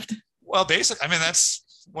was left. Well, basically, I mean, that's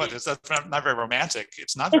not very romantic.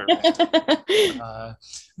 It's not very romantic.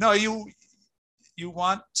 No, you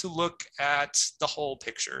want to look at the whole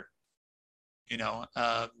picture.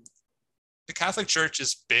 The Catholic Church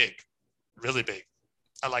is big, really big.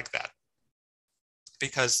 I like that.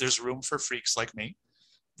 Because there's room for freaks like me.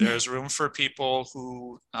 There's room for people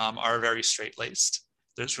who are very straight-laced.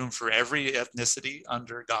 There's room for every ethnicity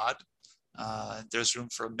under God. There's room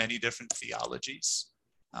for many different theologies.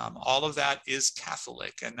 All of that is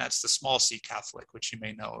Catholic, and that's the small c Catholic, which you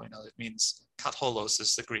may know. It means katholos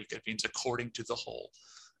is the Greek. It means according to the whole.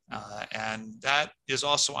 And that is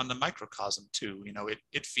also on the microcosm too.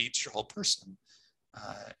 It feeds your whole person.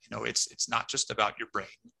 It's not just about your brain.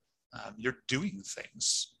 You're doing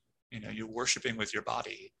things. You're worshiping with your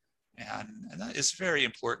body, and that is very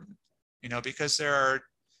important. Because there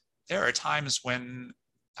are times when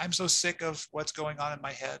I'm so sick of what's going on in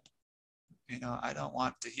my head. I don't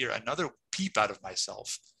want to hear another peep out of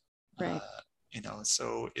myself. Right.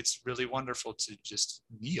 So it's really wonderful to just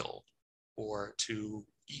kneel, or to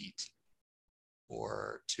eat,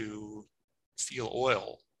 or to feel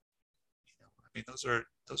oil. Those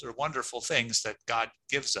are wonderful things that God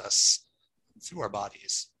gives us through our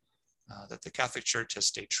bodies, that the Catholic Church has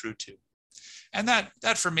stayed true to. And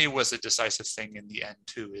that for me was a decisive thing in the end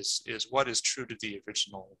too, is what is true to the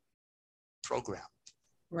original program.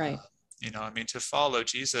 Right. To follow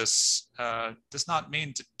Jesus does not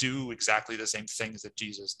mean to do exactly the same things that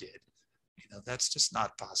Jesus did. That's just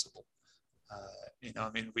not possible.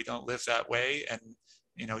 We don't live that way. And,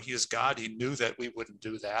 he is God. He knew that we wouldn't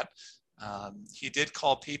do that. He did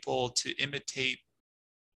call people to imitate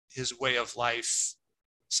his way of life,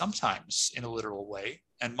 sometimes in a literal way.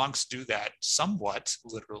 And monks do that somewhat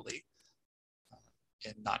literally,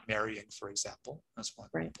 in not marrying, for example. That's one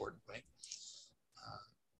right. important way.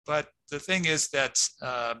 But the thing is that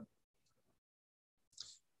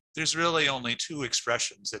there's really only two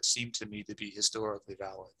expressions that seem to me to be historically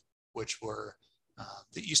valid, which were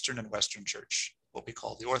the Eastern and Western Church, what we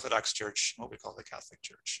call the Orthodox Church, what we call the Catholic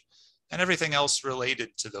Church, and everything else related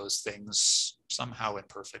to those things somehow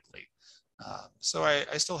imperfectly. So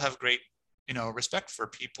I still have great, respect for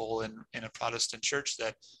people in a Protestant church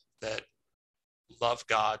that love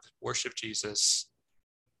God, worship Jesus,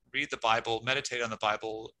 read the Bible, meditate on the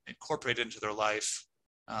Bible, incorporate it into their life,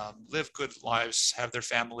 live good lives, have their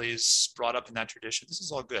families brought up in that tradition. This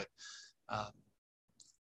is all good.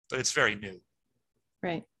 But it's very new.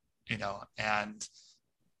 Right. And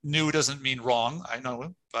new doesn't mean wrong, I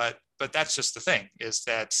know, but that's just the thing, is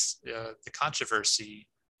that the controversy,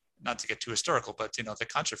 not to get too historical, but the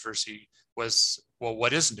controversy was, well,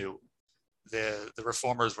 what is new? The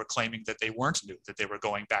reformers were claiming that they weren't new, that they were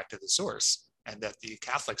going back to the source, and that the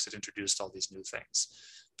Catholics had introduced all these new things.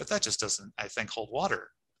 But that just doesn't, I think, hold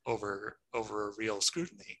water over real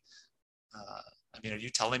scrutiny. Are you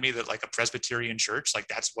telling me that like a Presbyterian church, like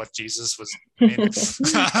that's what Jesus was? Like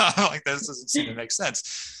that doesn't seem to make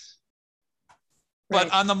sense. Right.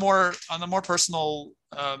 But on the more personal,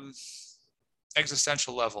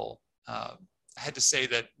 existential level, I had to say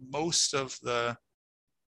that most of the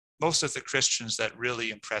Christians that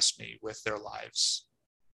really impressed me with their lives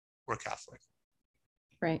were Catholic.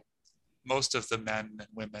 Right. Most of the men and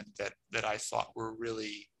women that I thought were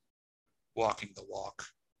really walking the walk.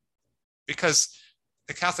 Because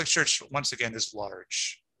the Catholic Church, once again, is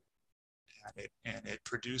large, and it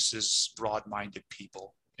produces broad-minded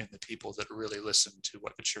people, and the people that really listen to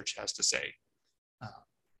what the church has to say.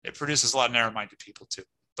 It produces a lot of narrow-minded people too,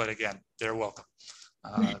 but again, they're welcome,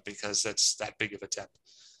 because that's that big of a tent.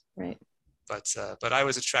 Right. But I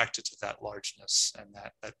was attracted to that largeness and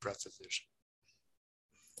that breadth of vision.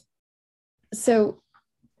 So,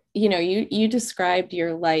 you described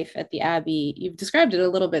your life at the Abbey. You've described it a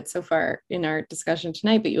little bit so far in our discussion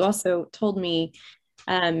tonight, but you also told me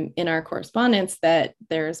in our correspondence that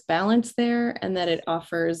there's balance there and that it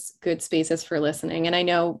offers good spaces for listening. And I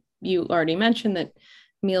know you already mentioned that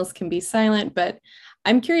meals can be silent, but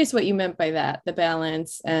I'm curious what you meant by that, the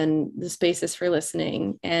balance and the spaces for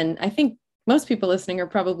listening. And I think most people listening are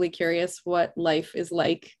probably curious what life is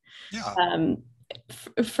like. Yeah.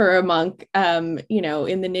 For a monk, in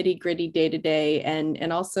the nitty gritty day to day,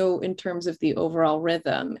 and also in terms of the overall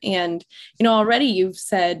rhythm. And, already you've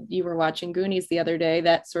said you were watching Goonies the other day,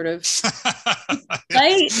 that sort of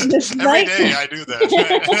every day I do that.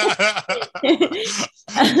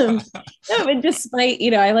 No, but despite,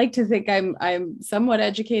 I like to think I'm somewhat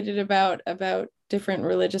educated about different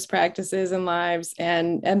religious practices and lives,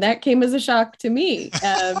 and that came as a shock to me.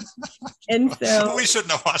 And so we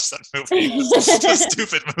shouldn't have watched that movie. It's a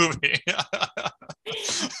stupid movie.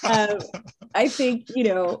 I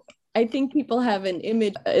think people have an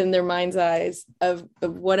image in their mind's eyes of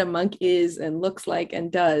what a monk is and looks like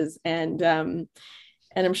and does, and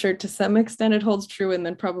I'm sure to some extent it holds true, and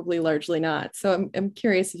then probably largely not. So I'm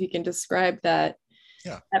curious if you can describe that,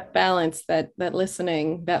 that balance, that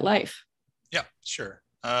listening, that life. Yeah, sure.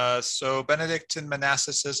 So Benedictine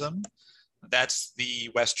monasticism, that's the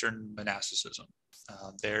Western monasticism.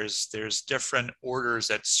 There's different orders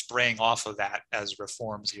that sprang off of that as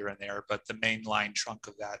reforms here and there, but the mainline trunk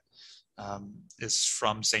of that is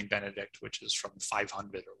from Saint Benedict, which is from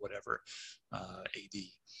 500 or whatever AD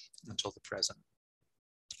until the present.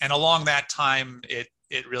 And along that time, it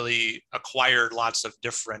really acquired lots of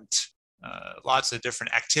different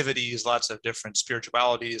activities, lots of different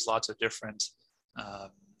spiritualities, lots of different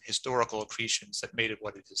historical accretions that made it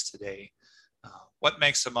what it is today. What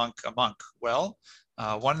makes a monk a monk? Well,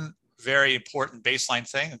 one very important baseline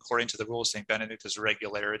thing, according to the rule of St. Benedict, is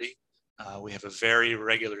regularity. We have a very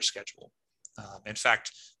regular schedule. In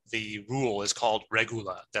fact, the rule is called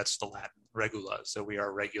regula. That's the Latin, regula. So we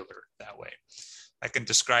are regular that way. I can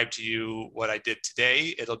describe to you what I did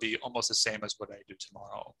today. It'll be almost the same as what I do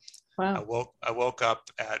tomorrow. Wow. I woke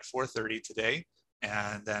up at 4:30 today,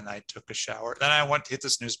 and then I took a shower. Then I went to hit the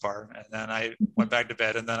snooze bar, and then I went back to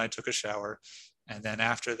bed, and then I took a shower. And then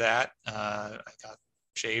after that, I got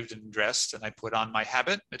shaved and dressed, and I put on my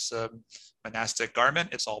habit. It's a monastic garment.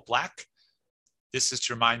 It's all black. This is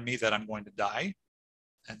to remind me that I'm going to die,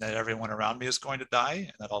 and that everyone around me is going to die,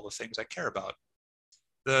 and that all the things I care about.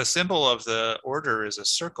 The symbol of the order is a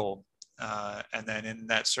circle, and then in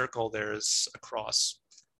that circle there's a cross,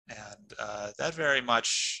 and that very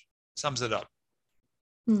much sums it up.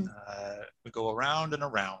 We go around and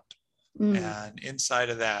around, and inside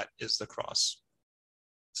of that is the cross.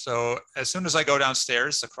 So as soon as I go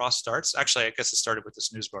downstairs, the cross starts. Actually, I guess it started with the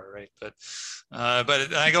snooze bar, right? But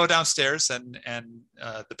I go downstairs, and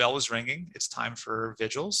the bell is ringing. It's time for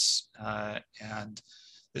vigils, and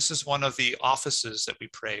this is one of the offices that we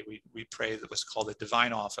pray. We pray what's called the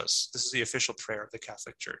Divine Office. This is the official prayer of the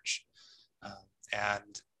Catholic Church.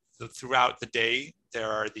 And throughout the day, there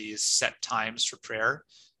are these set times for prayer.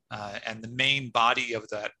 And the main body of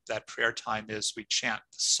that prayer time is we chant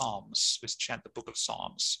the Psalms. We chant the Book of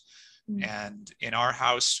Psalms. And in our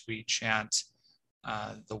house, we chant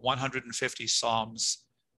the 150 Psalms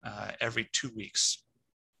every 2 weeks.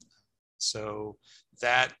 So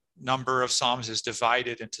that number of Psalms is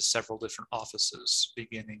divided into several different offices,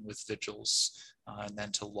 beginning with vigils, and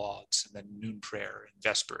then to lauds, and then noon prayer and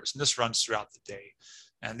vespers. And this runs throughout the day.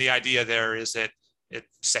 And the idea there is that it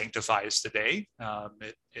sanctifies the day.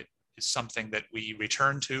 It is something that we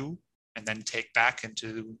return to and then take back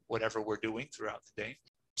into whatever we're doing throughout the day.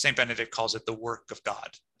 St. Benedict calls it the work of God.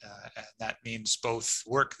 And that means both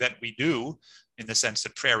work that we do in the sense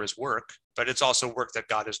that prayer is work, but it's also work that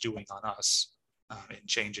God is doing on us in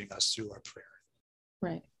changing us through our prayer.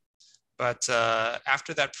 Right. But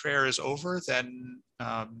after that prayer is over, then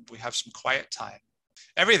we have some quiet time.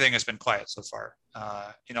 Everything has been quiet so far.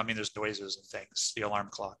 There's noises and things, the alarm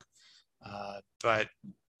clock. But,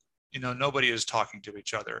 nobody is talking to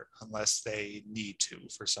each other unless they need to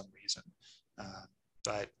for some reason.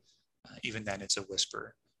 But even then, it's a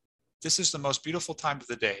whisper. This is the most beautiful time of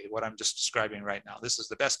the day, what I'm just describing right now. This is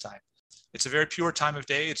the best time. It's a very pure time of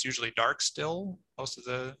day. It's usually dark still most of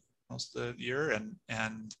the year.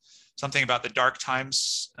 And something about the dark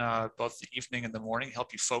times, both the evening and the morning,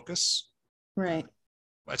 help you focus. Right.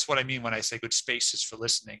 That's what I mean when I say good spaces for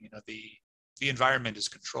listening. The environment is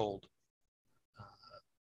controlled.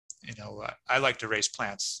 I like to raise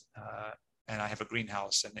plants, and I have a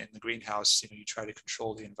greenhouse. And in the greenhouse, you try to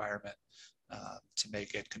control the environment to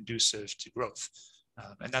make it conducive to growth.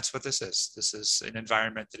 And that's what this is. This is an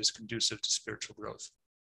environment that is conducive to spiritual growth.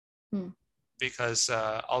 Because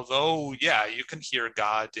although, you can hear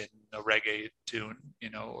God in a reggae tune,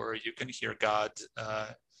 or you can hear God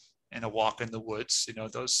in a walk in the woods,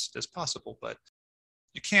 that's possible, but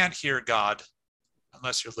you can't hear God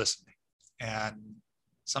unless you're listening. And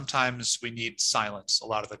sometimes we need silence. A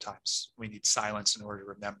lot of the times we need silence in order to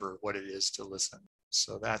remember what it is to listen.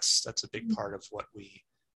 So that's a big part of what we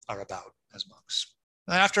are about as monks.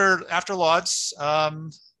 And after lauds,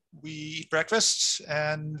 we eat breakfast,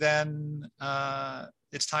 and then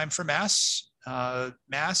it's time for Mass.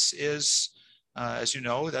 Mass is, as you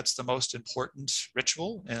know, that's the most important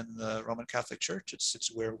ritual in the Roman Catholic Church. It's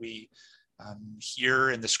where we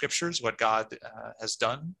hear in the scriptures what God has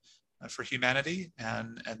done for humanity,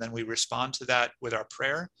 and then we respond to that with our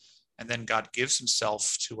prayer, and then God gives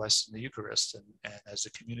himself to us in the Eucharist. And as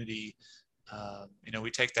a community, we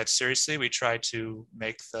take that seriously. We try to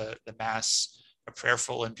make the Mass a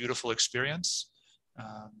prayerful and beautiful experience.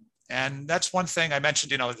 And that's one thing I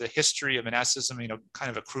mentioned, the history of monasticism, kind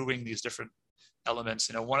of accruing these different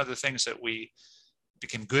elements. One of the things that we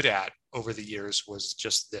became good at over the years was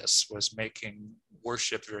just this, was making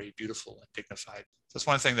worship very beautiful and dignified. So that's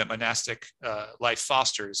one thing that monastic life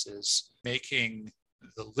fosters, is making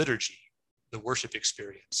the liturgy, the worship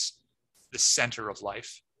experience, the center of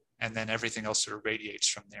life, and then everything else sort of radiates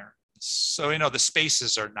from there. So, the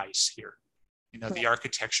spaces are nice here. The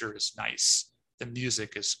architecture is nice. The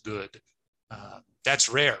music is good. That's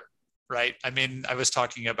rare, right? I mean, I was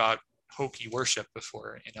talking about hokey worship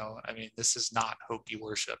before, this is not hokey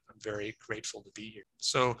worship. I'm very grateful to be here.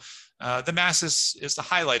 So the Mass is the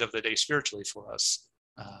highlight of the day spiritually for us.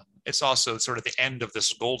 It's also sort of the end of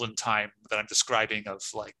this golden time that I'm describing of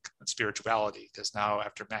like spirituality, because now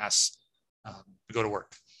after Mass, we go to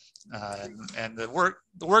work. And the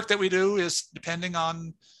work that we do is depending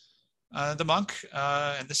on the monk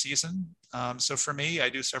and the season. So for me, I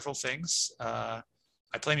do several things.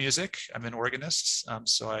 I play music. I'm an organist,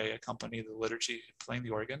 so I accompany the liturgy playing the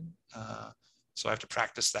organ. So I have to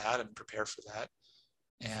practice that and prepare for that.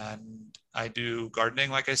 And I do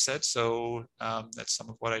gardening, like I said, so that's some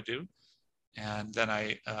of what I do. And then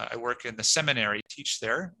I work in the seminary, teach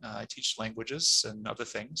there. I teach languages and other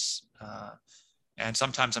things. And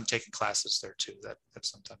sometimes I'm taking classes there too. That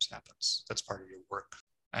sometimes happens. That's part of your work.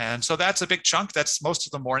 And so that's a big chunk. That's most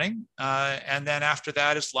of the morning. And then after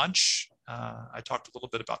that is lunch. I talked a little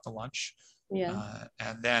bit about the lunch. Yeah.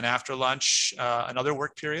 And then after lunch, another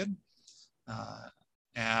work period.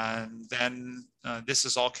 And then this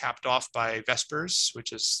is all capped off by Vespers,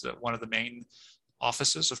 which is one of the main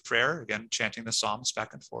offices of prayer. Again, chanting the Psalms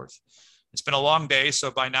back and forth. It's been a long day, so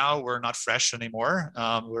by now we're not fresh anymore.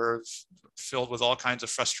 We're filled with all kinds of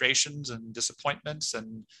frustrations and disappointments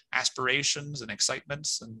and aspirations and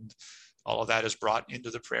excitements, and all of that is brought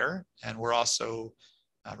into the prayer. And we're also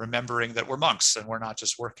remembering that we're monks and we're not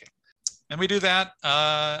just working. And we do that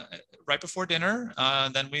right before dinner.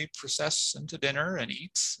 Then we process into dinner and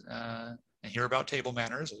eat and hear about table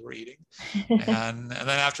manners as we're eating. And then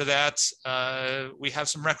after that, we have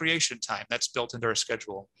some recreation time that's built into our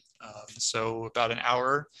schedule. So about an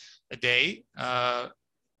hour a day,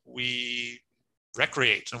 we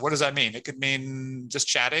recreate. And what does that mean? It could mean just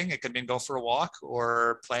chatting. It could mean go for a walk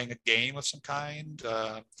or playing a game of some kind.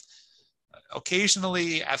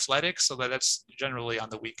 Occasionally athletics, so that's generally on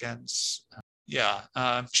the weekends.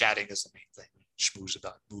 Chatting is the main thing. Schmooze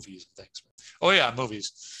about movies and things. Oh yeah,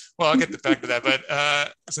 movies. Well, I'll get back to that. But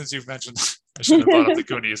since you've mentioned, I should have brought up the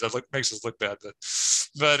Goonies. That makes us look bad.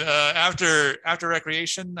 But after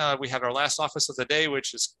recreation, we have our last office of the day,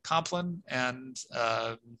 which is Compline, and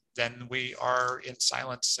then we are in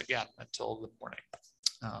silence again until the morning.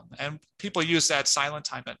 And people use that silent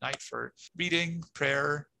time at night for reading,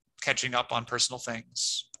 prayer, catching up on personal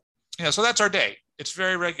things. So that's our day. It's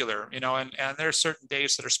very regular, and there are certain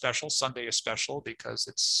days that are special. Sunday is special because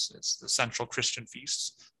it's the central Christian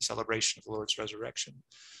feast, celebration of the Lord's resurrection.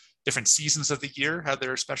 Different seasons of the year have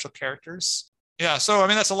their special characters. Yeah, so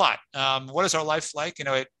that's a lot. What is our life like?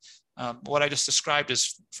 What I just described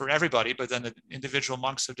is for everybody, but then the individual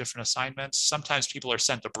monks have different assignments. Sometimes people are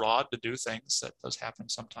sent abroad to do things. That does happen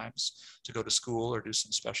sometimes, to go to school or do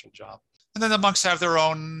some special job. And then the monks have their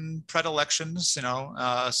own predilections.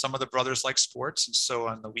 Some of the brothers like sports, and so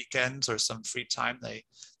on the weekends or some free time, they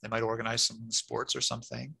might organize some sports or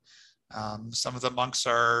something. Some of the monks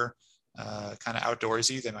are kind of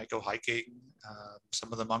outdoorsy. They might go hiking.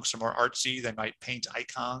 Some of the monks are more artsy. They might paint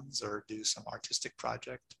icons or do some artistic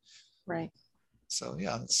project. Right. So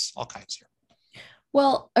yeah, it's all kinds here.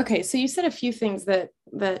 Well, okay. So you said a few things that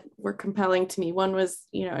were compelling to me. One was,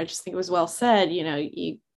 I just think it was well said.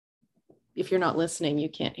 If you're not listening, you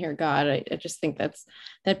can't hear God. I just think that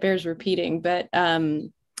bears repeating. But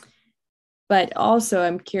also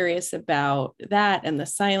I'm curious about that and the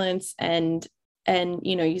silence and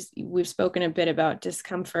we've spoken a bit about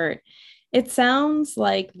discomfort. It sounds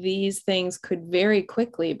like these things could very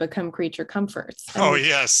quickly become creature comforts. Oh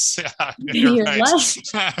yes, yeah, you're right.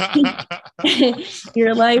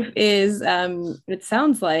 Your life is. It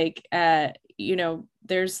sounds like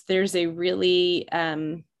there's a really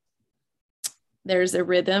there's a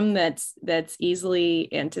rhythm that's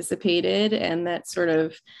easily anticipated, and that sort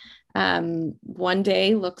of one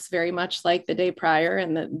day looks very much like the day prior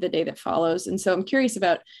and the day that follows. And so I'm curious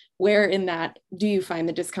about where in that do you find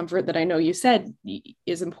the discomfort that I know you said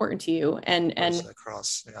is important to you, and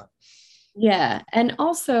across, and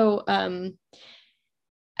also I'm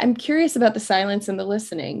curious about the silence and the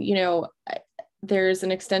listening. There's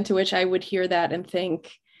an extent to which I would hear that and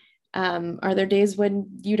think, are there days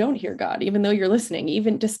when you don't hear God, even though you're listening,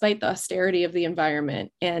 even despite the austerity of the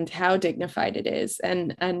environment and how dignified it is?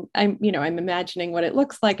 And I'm imagining what it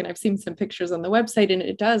looks like, and I've seen some pictures on the website, and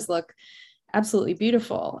it does look absolutely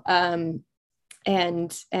beautiful. And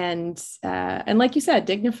like you said,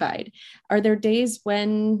 dignified. Are there days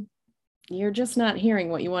when you're just not hearing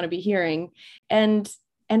what you want to be hearing? And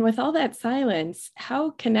with all that silence, how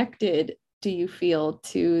connected do you feel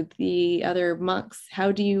to the other monks?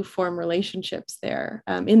 How do you form relationships there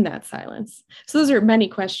in that silence? So those are many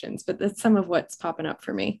questions, but that's some of what's popping up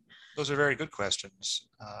for me. Those are very good questions.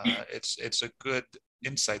 It's a good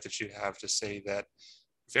insight that you have to say that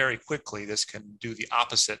very quickly this can do the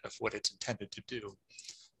opposite of what it's intended to do,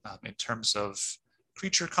 in terms of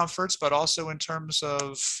creature comforts, but also in terms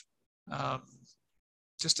of um,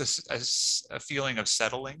 just a feeling of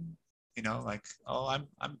settling. Like, oh,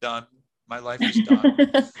 I'm done. My life is done.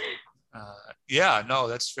 Yeah, no,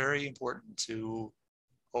 that's very important to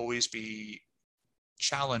always be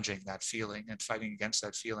challenging that feeling and fighting against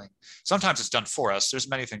that feeling. Sometimes it's done for us. There's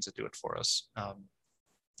many things that do it for us.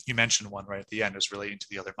 You mentioned one right at the end is relating to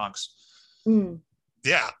the other monks. Mm.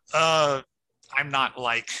 Yeah, I'm not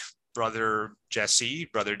like Brother Jesse.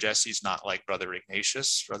 Brother Jesse's not like Brother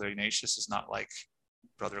Ignatius. Brother Ignatius is not like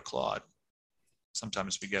Brother Claude.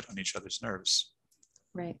 Sometimes we get on each other's nerves.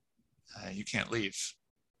 Right. You can't leave.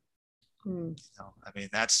 Mm. I mean,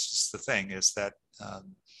 that's just the thing is that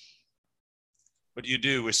what do you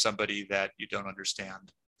do with somebody that you don't understand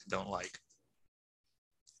and don't like?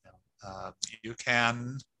 You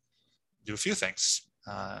can do a few things.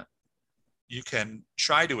 You can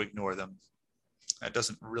try to ignore them. That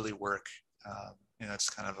doesn't really work. That's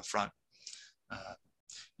kind of a front.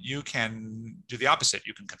 You can do the opposite.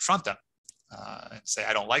 You can confront them and say,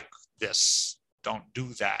 I don't like this. Don't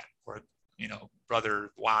do that. Or,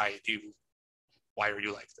 brother, why are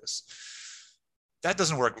you like this? That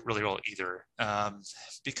doesn't work really well either.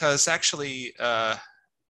 Because actually,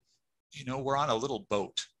 we're on a little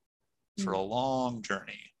boat for a long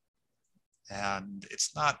journey. And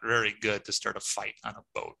it's not very good to start a fight on a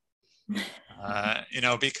boat.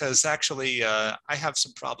 Because actually I have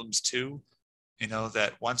some problems too,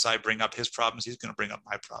 that once I bring up his problems, he's going to bring up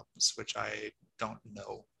my problems, which I don't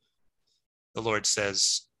know. The Lord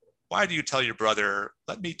says, why do you tell your brother,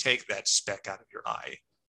 let me take that speck out of your eye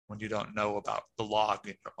when you don't know about the log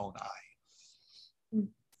in your own eye?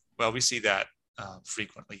 Well, we see that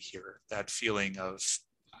frequently here, that feeling of,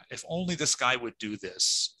 if only this guy would do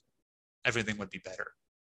this, everything would be better.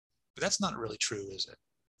 But that's not really true, is it?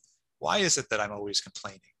 Why is it that I'm always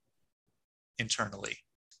complaining internally?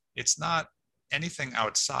 It's not anything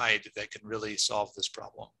outside that can really solve this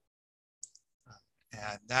problem.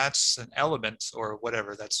 And that's an element, or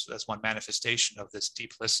whatever, that's one manifestation of this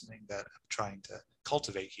deep listening that I'm trying to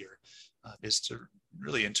cultivate here, is to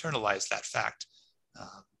really internalize that fact.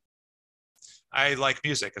 I like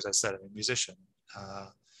music, as I said, I'm a musician.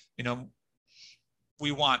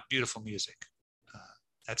 We want beautiful music.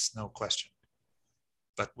 That's no question.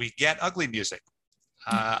 But we get ugly music.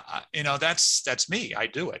 That's me. I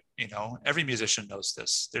do it. Every musician knows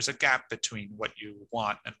this. There's a gap between what you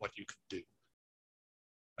want and what you can do.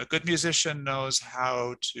 A good musician knows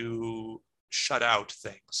how to shut out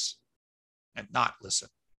things and not listen.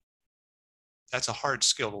 That's a hard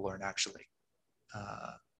skill to learn, actually.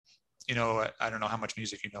 I don't know how much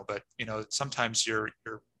music you know, but sometimes you're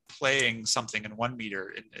playing something in 1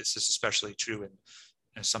 meter, and this is especially true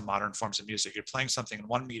in some modern forms of music. You're playing something in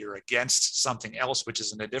 1 meter against something else which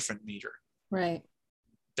is in a different meter. Right.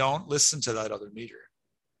 Don't listen to that other meter.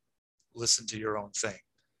 Listen to your own thing.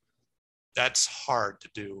 That's hard to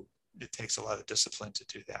do. It takes a lot of discipline to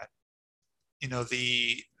do that.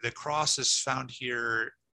 The cross is found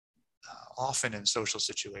here often in social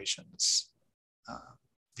situations.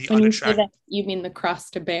 When you say that, you mean the cross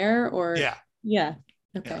to bear, or? Yeah.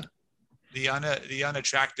 Okay. Yeah. The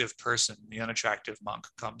unattractive person, the unattractive monk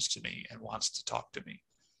comes to me and wants to talk to me.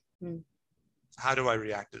 How do I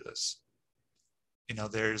react to this?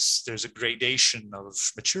 There's a gradation of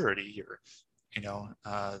maturity here.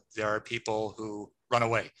 There are people who run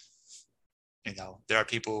away. There are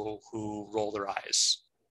people who roll their eyes.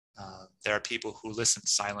 There are people who listen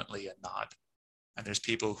silently and nod. And there's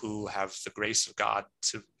people who have the grace of God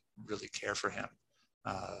to really care for him.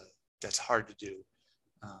 That's hard to do.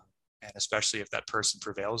 And especially if that person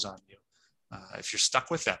prevails on you. If you're stuck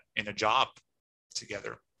with them in a job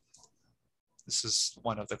together. This is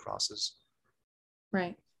one of the crosses.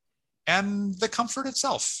 Right. And the comfort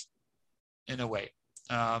itself, in a way.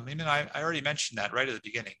 I already mentioned that right at the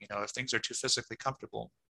beginning. If things are too physically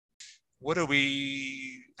comfortable,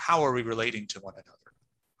 how are we relating to one another?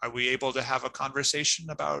 Are we able to have a conversation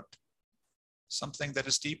about something that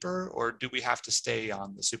is deeper, or do we have to stay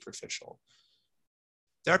on the superficial?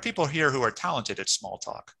 There are people here who are talented at small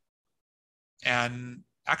talk. And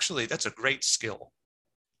actually, that's a great skill.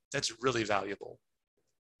 That's really valuable,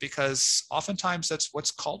 because oftentimes that's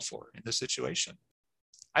what's called for in this situation.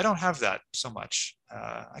 I don't have that so much.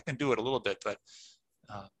 I can do it a little bit, but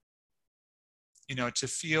to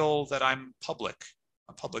feel that I'm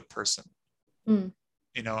a public person. Mm.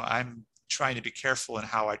 I'm trying to be careful in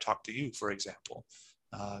how I talk to you, for example,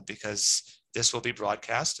 because this will be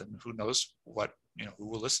broadcast, and who knows who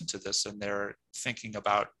will listen to this, and they're thinking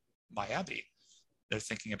about my abbey. They're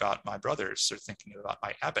thinking about my brothers. They're thinking about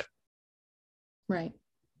my abbot. Right.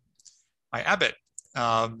 My abbot.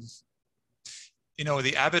 The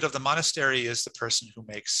abbot of the monastery is the person who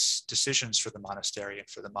makes decisions for the monastery and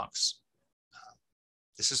for the monks.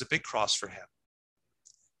 This is a big cross for him.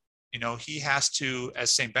 He has to,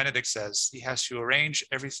 as St. Benedict says, he has to arrange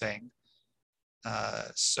everything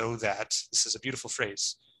so that, this is a beautiful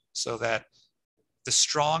phrase, so that the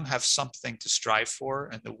strong have something to strive for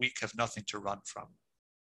and the weak have nothing to run from.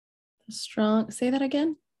 Strong, say that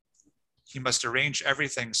again. He must arrange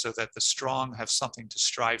everything so that the strong have something to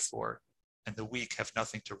strive for and the weak have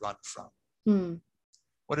nothing to run from. Hmm.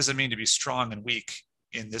 What does it mean to be strong and weak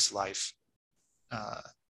in this life?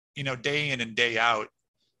 Day in and day out,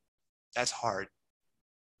 that's hard.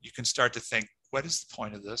 You can start to think, what is the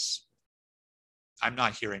point of this? I'm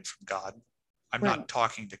not hearing from God. I'm Right. not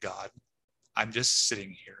talking to God. I'm just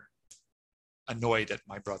sitting here, annoyed at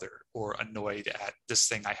my brother or annoyed at this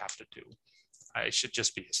thing I have to do. I should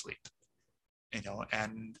just be asleep,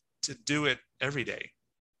 and to do it every day.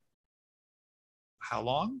 How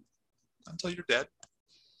long? Until you're dead.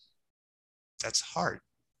 That's hard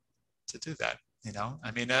to do that,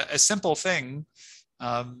 a simple thing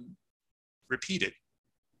repeated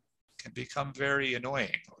can become very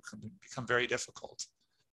annoying or can become very difficult.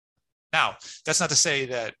 Now, that's not to say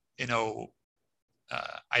that,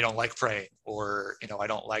 I don't like praying or, I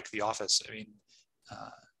don't like the office.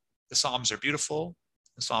 The Psalms are beautiful.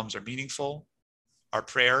 The Psalms are meaningful. Our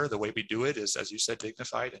prayer, the way we do it is, as you said,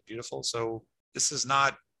 dignified and beautiful. So this is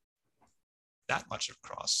not that much of a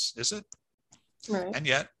cross, is it? Right. And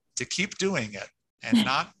yet, to keep doing it and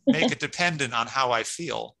not make it dependent on how I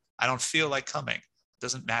feel. I don't feel like coming. It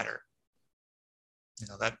doesn't matter.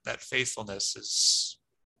 That faithfulness is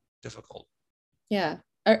difficult. Yeah,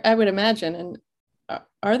 I would imagine. And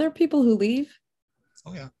are there people who leave?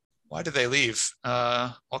 Oh, yeah. Why do they leave?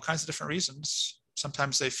 All kinds of different reasons.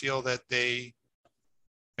 Sometimes they feel that they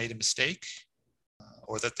made a mistake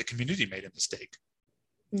or that the community made a mistake.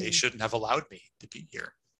 They shouldn't have allowed me to be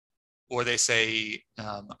here. Or they say,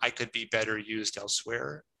 I could be better used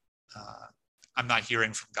elsewhere. I'm not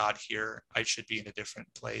hearing from God here. I should be in a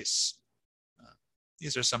different place.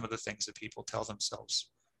 These are some of the things that people tell themselves.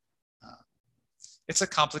 It's a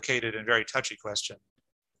complicated and very touchy question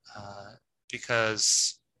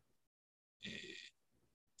because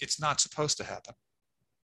it's not supposed to happen.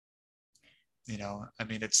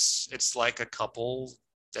 It's like a couple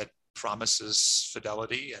that promises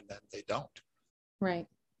fidelity and then they don't. Right.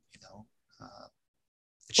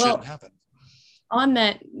 It shouldn't happen. On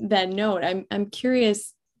that note, I'm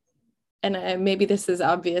curious, and maybe this is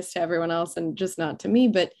obvious to everyone else and just not to me,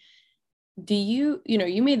 but do you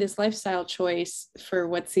made this lifestyle choice for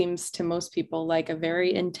what seems to most people like a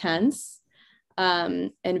very intense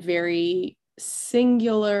and very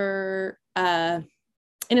singular,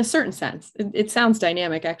 in a certain sense. It sounds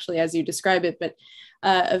dynamic actually as you describe it, but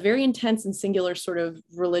a very intense and singular sort of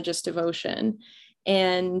religious devotion.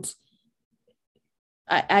 And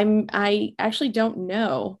I actually don't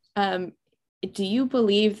know. Do you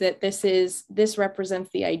believe that this represents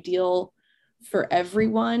the ideal for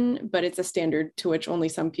everyone, but it's a standard to which only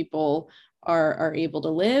some people are able to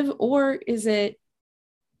live, or is it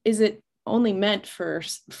only meant for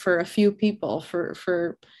a few people?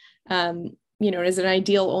 Is it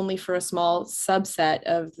ideal only for a small subset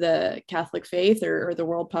of the Catholic faith or the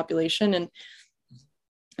world population? And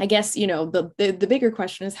I guess, the bigger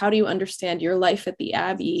question is, how do you understand your life at the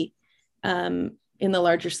Abbey in the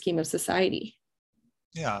larger scheme of society?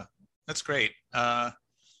 Yeah, that's great. Well,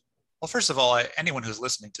 first of all, anyone who's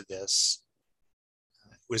listening to this,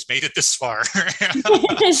 who has made it this far,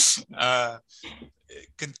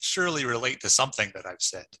 can surely relate to something that I've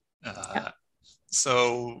said. Yeah.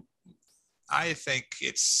 So I think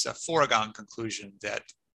it's a foregone conclusion that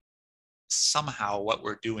somehow what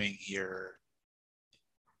we're doing here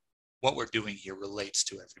relates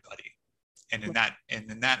to everybody. And in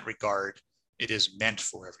that regard, it is meant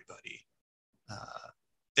for everybody.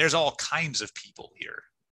 There's all kinds of people here.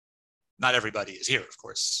 Not everybody is here, of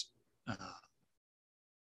course.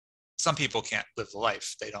 Some people can't live the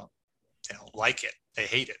life. They don't like it. They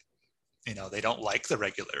hate it. They don't like the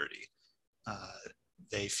regularity.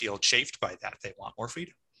 They feel chafed by that. They want more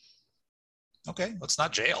freedom. Okay, let's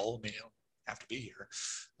not jail. You don't have to be here.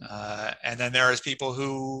 And then there is people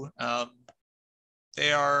who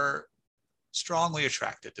they are strongly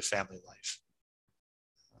attracted to family life.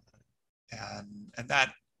 and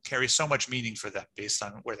that carries so much meaning for them based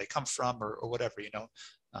on where they come from or whatever,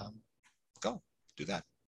 go do that.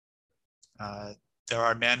 There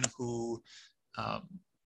are men who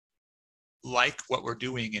like what we're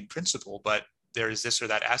doing in principle, but there is this or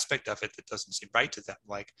that aspect of it that doesn't seem right to them.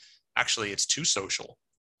 Like, actually, it's too social,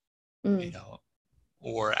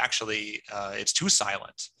 or actually, it's too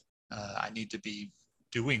silent. I need to be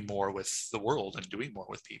doing more with the world and doing more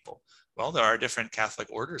with people. Well, there are different Catholic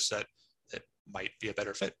orders that might be a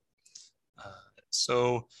better fit.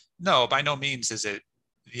 So no, by no means is it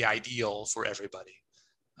the ideal for everybody.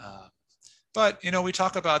 But, we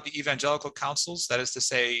talk about the evangelical counsels. That is to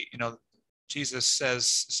say, Jesus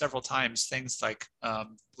says several times things like,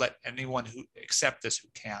 let anyone who accept this who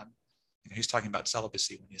can. He's talking about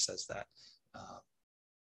celibacy when he says that.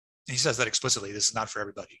 He says that explicitly. This is not for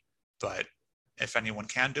everybody, but if anyone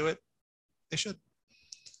can do it, they should.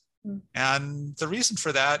 And the reason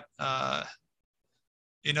for that,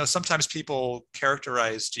 sometimes people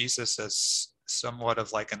characterize Jesus as somewhat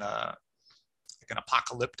of like an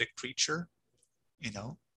apocalyptic preacher.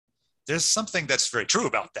 There's something that's very true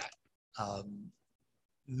about that.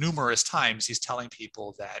 Numerous times he's telling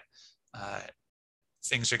people that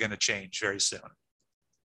things are going to change very soon.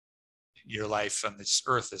 Your life on this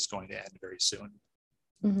earth is going to end very soon.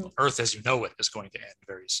 Mm-hmm. Earth as you know it is going to end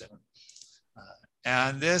very soon.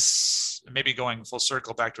 And this, maybe going full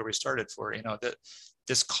circle back to where we started for,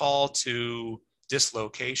 this call to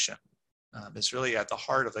dislocation is really at the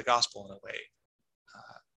heart of the gospel in a way.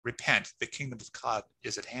 Repent, the kingdom of God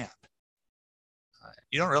is at hand.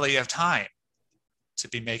 You don't really have time to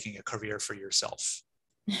be making a career for yourself.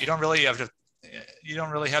 You don't really have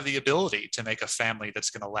the ability to make a family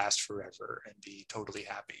that's going to last forever and be totally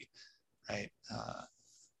happy, right?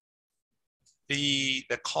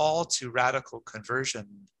 The call to radical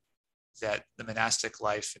conversion that the monastic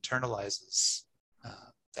life internalizes,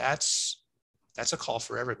 that's a call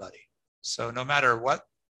for everybody. So no matter what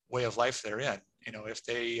way of life they're in, if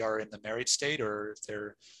they are in the married state or if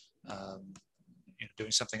they're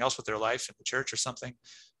doing something else with their life in the church or something,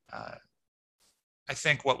 I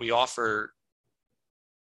think what we offer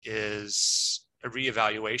is a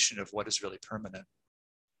reevaluation of what is really permanent.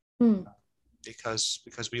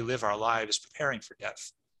 Because we live our lives preparing for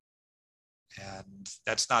death. And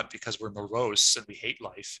that's not because we're morose and we hate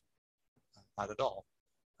life, not at all.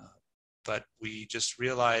 But we just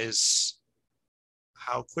realize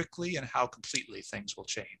how quickly and how completely things will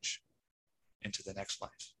change into the next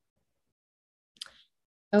life.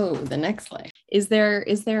 Oh, the next life. Is there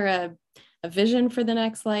a vision for the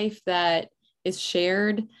next life that is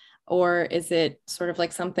shared, or is it sort of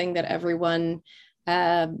like something that everyone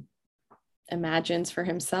imagines for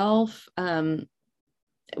himself? Where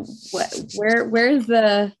is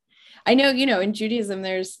the? I know, in Judaism,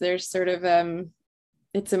 there's sort of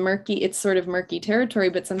it's sort of murky territory,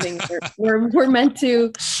 but something we're meant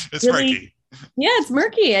to. It's really, murky. Yeah, it's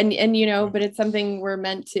murky, and but it's something we're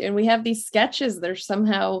meant to. And we have these sketches. There's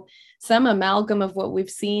somehow some amalgam of what we've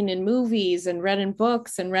seen in movies and read in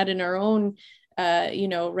books and read in our own, read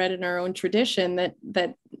in our own tradition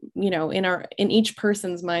that in each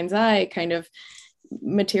person's mind's eye kind of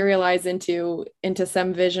materialize into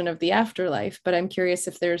some vision of the afterlife. But I'm curious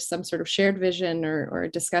if there's some sort of shared vision or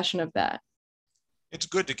a discussion of that. It's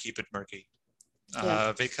good to keep it murky,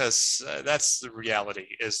 because that's the reality,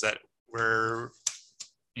 is that we're,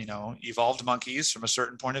 evolved monkeys from a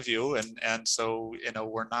certain point of view. And so,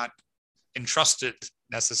 we're not entrusted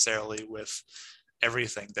necessarily with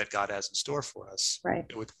everything that God has in store for us. Right.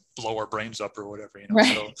 It would blow our brains up or whatever,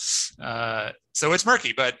 Right. So it's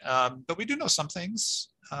murky, but we do know some things.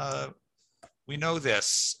 We know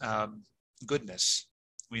this goodness.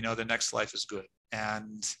 We know the next life is good.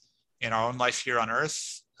 And in our own life here on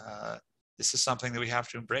earth, this is something that we have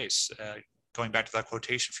to embrace. Going back to that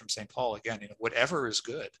quotation from St. Paul again, whatever is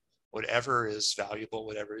good, whatever is valuable,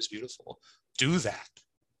 whatever is beautiful, do that.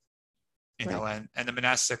 Right. And the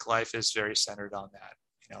monastic life is very centered on that.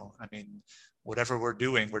 Whatever we're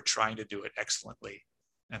doing, we're trying to do it excellently,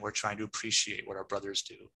 and we're trying to appreciate what our brothers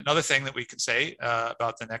do. Another thing that we can say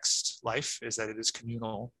about the next life is that it is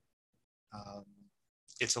communal.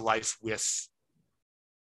 It's a life with,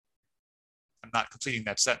 I'm not completing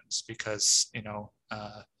that sentence because,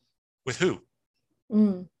 with who?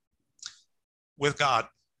 With God.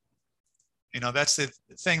 That's the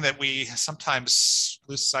thing that we sometimes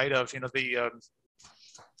lose sight of. The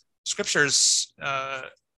scriptures,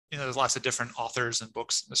 there's lots of different authors and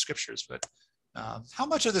books in the scriptures, but how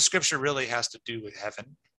much of the scripture really has to do with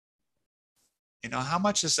heaven? How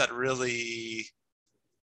much is that really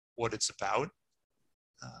what it's about?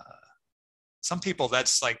 Some people,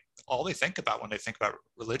 that's like all they think about when they think about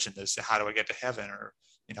religion is how do I get to heaven, or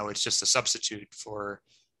it's just a substitute for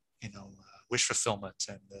wish fulfillment,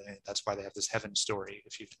 and that's why they have this heaven story.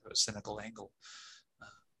 If you have a cynical angle,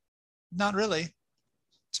 not really.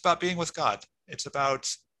 It's about being with God. It's about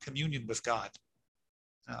communion with God.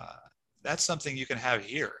 That's something you can have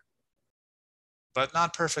here, but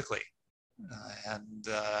not perfectly. And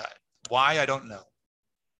why, I don't know.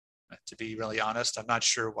 To be really honest, I'm not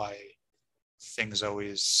sure why things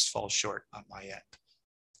always fall short on my end,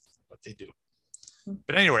 but they do.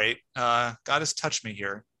 But anyway, God has touched me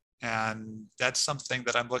here, and that's something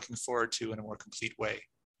that I'm looking forward to in a more complete way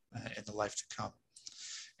in the life to come.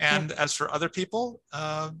 And as for other people,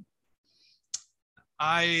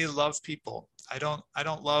 I love people. I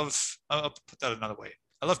don't love, I'll put that another way.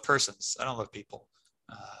 I love persons. I don't love people.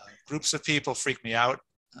 Groups of people freak me out,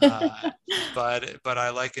 but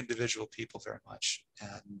I like individual people very much.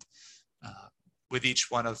 And with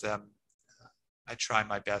each one of them, I try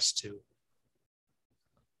my best to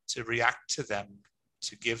react to them,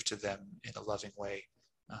 to give to them in a loving way.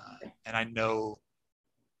 And I know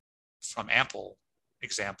from ample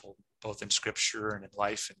example, both in scripture and in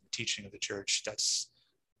life and the teaching of the church, that's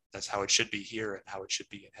how it should be here and how it should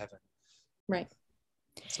be in heaven. Right.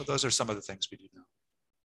 So those are some of the things we do now.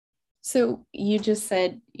 So you just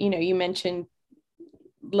said, you mentioned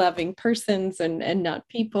loving persons and not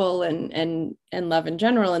people, and love in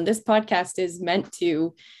general. And this podcast is meant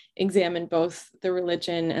to examine both the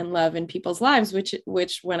religion and love in people's lives,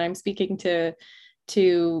 which when I'm speaking to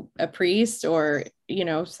a priest or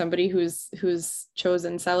somebody who's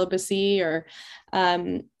chosen celibacy, or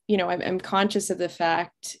I'm conscious of the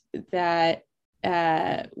fact that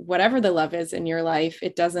whatever the love is in your life,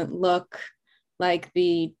 it doesn't look like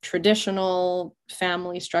the traditional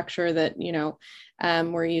family structure that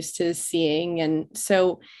we're used to seeing. And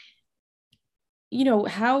so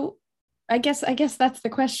how, I guess that's the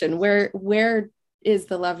question. Where is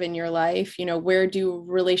the love in your life? Where do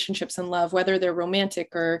relationships and love, whether they're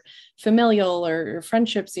romantic or familial or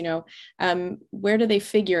friendships, where do they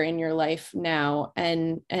figure in your life now?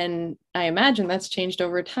 And I imagine that's changed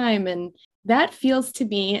over time. And that feels to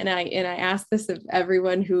me, and I ask this of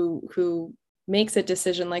everyone who makes a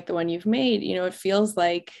decision like the one you've made, it feels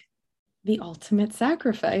like the ultimate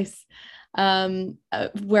sacrifice.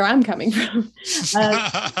 Where I'm coming from.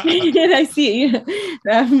 And I see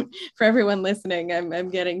for everyone listening, I'm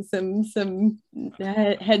getting some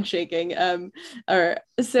head shaking.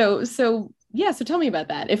 So tell me about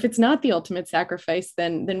that. If it's not the ultimate sacrifice,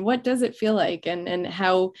 then what does it feel like, and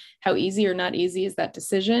how easy or not easy is that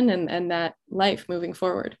decision and that life moving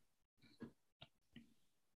forward?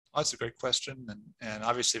 Oh, that's a great question, and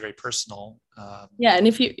obviously very personal. And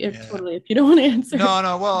if you don't want to answer.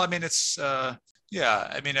 No. Well, I mean, it's how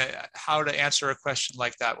to answer a question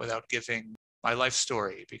like that without giving my life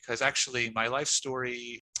story, because actually my life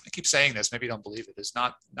story, I keep saying this, maybe you don't believe it, is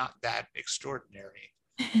not that extraordinary.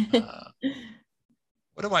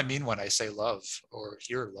 What do I mean when I say love or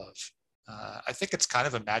hear love? I think it's kind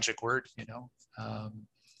of a magic word,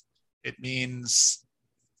 It means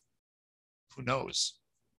who knows.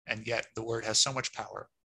 And yet the word has so much power.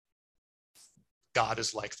 God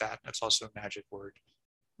is like that. That's also a magic word.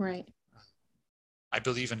 Right. I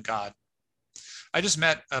believe in God. I just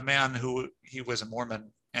met a man he was a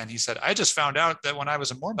Mormon, and he said, I just found out that when I was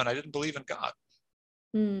a Mormon, I didn't believe in God.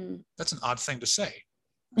 That's an odd thing to say.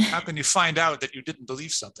 How can you find out that you didn't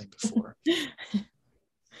believe something before?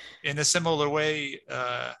 In a similar way,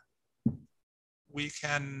 we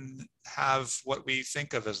can have what we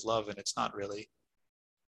think of as love, and it's not really.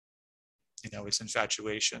 It's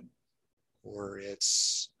infatuation, or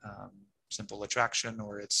it's simple attraction,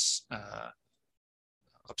 or it's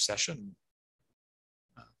obsession,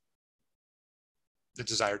 the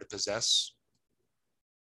desire to possess.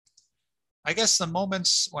 I guess the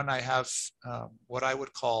moments when I have what I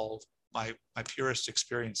would call my purest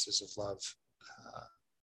experiences of love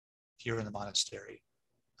here in the monastery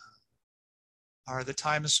are the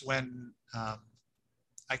times when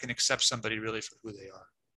I can accept somebody really for who they are.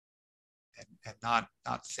 And not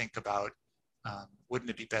think about, wouldn't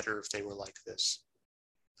it be better if they were like this?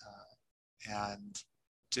 And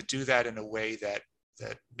to do that in a way that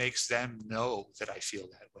makes them know that I feel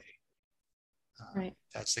that way. Right.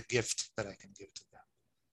 That's a gift that I can give to them.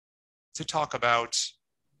 To talk about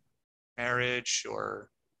marriage or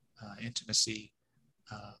intimacy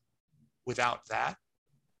without that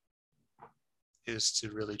is to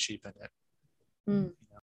really cheapen it.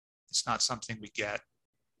 It's not something we get,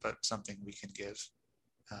 but something we can give.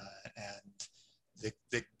 And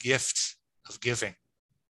the gift of giving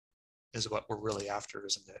is what we're really after,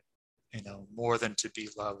 isn't it? more than to be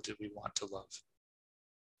loved, we want to love.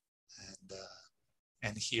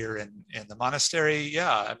 And here in the monastery,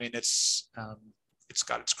 yeah, I mean, it's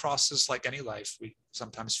got its crosses like any life. We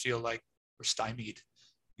sometimes feel like we're stymied.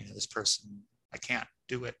 This person, I can't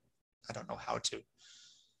do it. I don't know how to.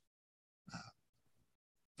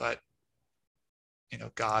 But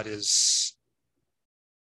God is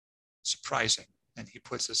surprising, and he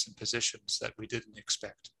puts us in positions that we didn't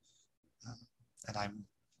expect. And I'm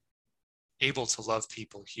able to love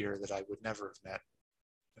people here that I would never have met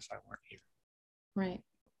if I weren't here. Right.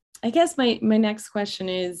 I guess my next question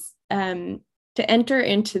is, to enter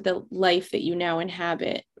into the life that you now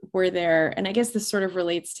inhabit, were there, and I guess this sort of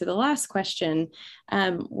relates to the last question,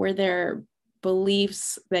 were there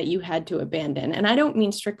beliefs that you had to abandon? And I don't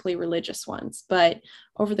mean strictly religious ones, but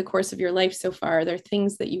over the course of your life so far, are there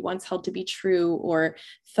things that you once held to be true or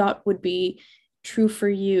thought would be true for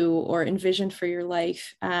you or envisioned for your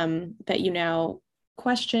life, that you now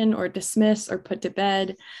question or dismiss or put to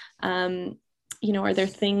bed? Are there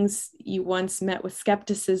things you once met with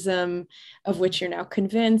skepticism of which you're now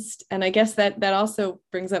convinced? And I guess that also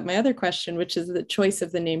brings up my other question, which is the choice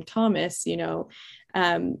of the name Thomas,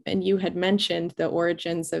 and you had mentioned the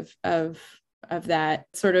origins of that,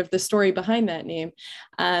 sort of the story behind that name.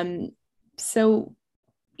 So,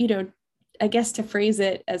 I guess to phrase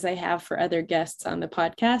it as I have for other guests on the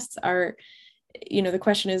podcasts the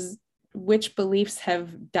question is, which beliefs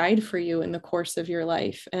have died for you in the course of your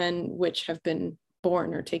life and which have been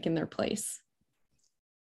born or taken their place?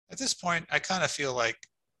 At this point, I kind of feel like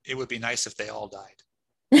it would be nice if they all died.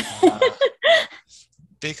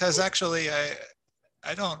 Because actually,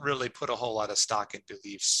 I don't really put a whole lot of stock in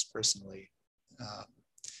beliefs personally.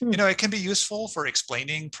 It can be useful for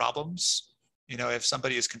explaining problems. If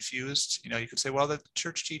somebody is confused, you could say, well, the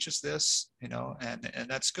church teaches this, and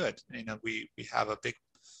that's good. We have a big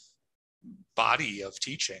body of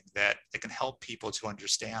teaching that can help people to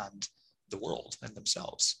understand the world and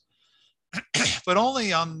themselves. But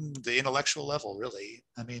only on the intellectual level, really.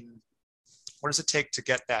 I mean, what does it take to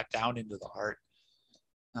get that down into the heart?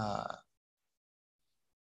 I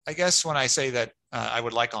guess when I say that I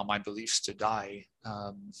would like all my beliefs to die,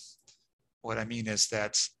 what I mean is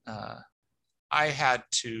that I had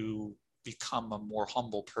to become a more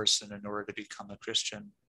humble person in order to become a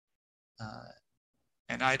Christian.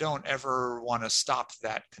 And I don't ever want to stop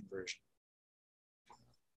that conversion.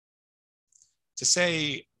 To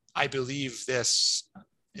say, I believe this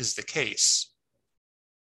is the case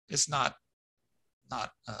is not a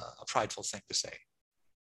prideful thing to say.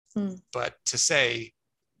 But to say,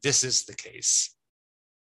 this is the case,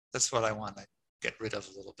 that's what I want to get rid of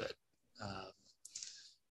a little bit.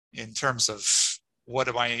 In terms of what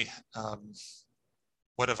have I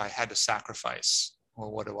had to sacrifice, or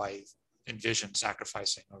what do I envision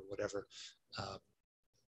sacrificing, or whatever.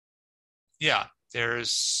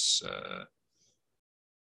 There's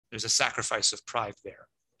a sacrifice of pride there,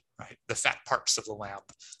 right? The fat parts of the lamb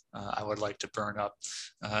I would like to burn up,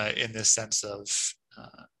 in this sense of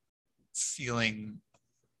feeling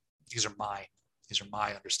these are mine, these are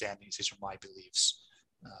my understandings, these are my beliefs.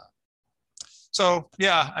 So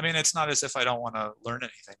yeah, I mean, it's not as if I don't want to learn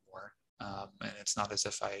anything more, and it's not as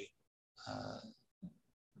if I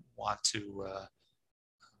want to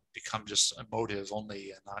become just emotive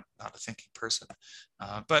only and not a thinking person.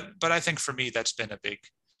 But I think for me, that's been a big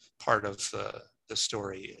part of the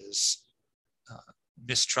story, is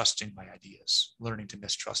mistrusting my ideas, learning to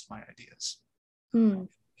mistrust my ideas, and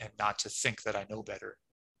not to think that I know better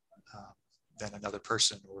than another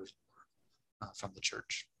person or from the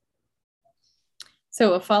church.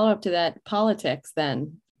 So a follow-up to that, politics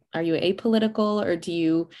then. Are you apolitical, or do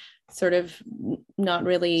you sort of not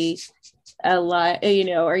really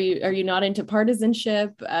are you not into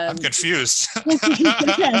partisanship? I'm confused.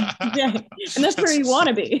 Yeah. And that's where you want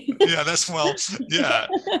to be. Yeah, yeah.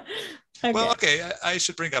 Okay. Well, okay, I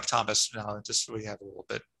should bring up Thomas now, just so we have a little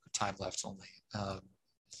bit of time left only.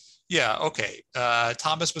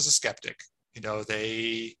 Thomas was a skeptic.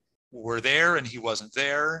 They were there and he wasn't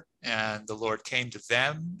there, and the Lord came to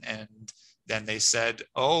them, and then they said,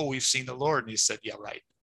 oh, we've seen the Lord. And he said, yeah, right.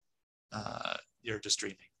 You're just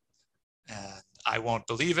dreaming. And I won't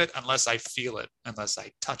believe it unless I feel it, unless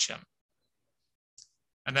I touch him.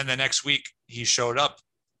 And then the next week he showed up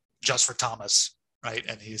just for Thomas, right?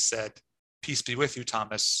 And he said, peace be with you,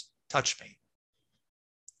 Thomas, touch me.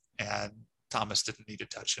 And Thomas didn't need to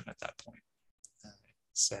touch him at that point. He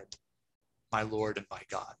said, my Lord and my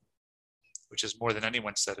God, which is more than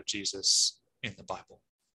anyone said of Jesus in the Bible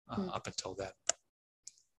up until then.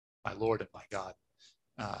 My Lord and my God.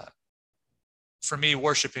 For me,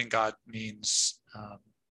 worshiping God means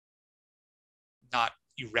not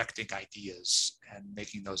erecting ideas and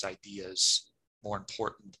making those ideas more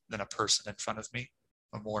important than a person in front of me,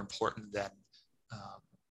 or more important than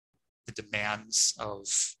the demands of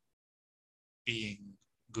being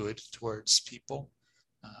good towards people.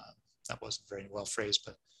 That wasn't very well phrased,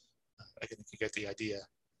 but I think you get the idea.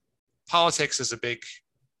 Politics is a big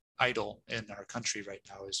idol in our country right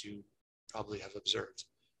now, as you probably have observed.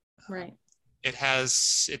 Right. It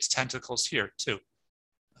has its tentacles here too.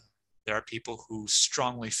 There are people who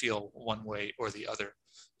strongly feel one way or the other,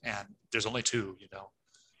 and there's only two,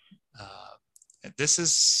 this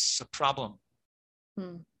is a problem.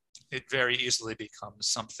 It very easily becomes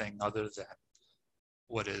something other than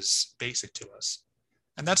what is basic to us.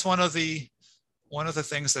 And that's one of the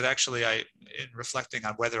things that actually in reflecting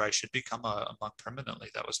on whether I should become a monk permanently,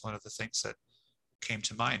 that was one of the things that came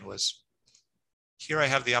to mind was, here I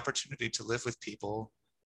have the opportunity to live with people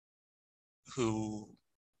who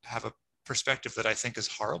have a perspective that I think is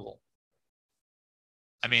horrible.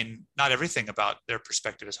 I mean, not everything about their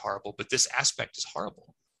perspective is horrible, but this aspect is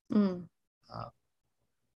horrible.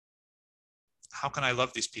 How can I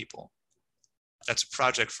love these people? That's a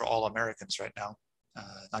project for all Americans right now,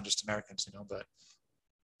 not just Americans, but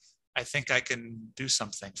I think I can do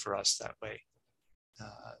something for us that way,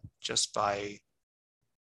 just by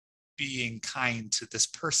being kind to this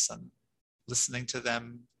person, listening to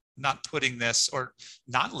them, not putting this or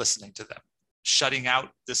not listening to them, shutting out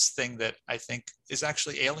this thing that I think is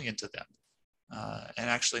actually alien to them, and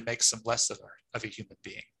actually makes them less of a human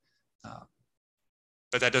being.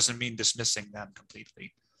 But that doesn't mean dismissing them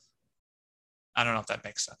completely. I don't know if that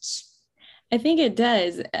makes sense. I think it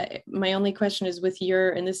does. My only question is with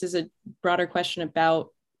and this is a broader question about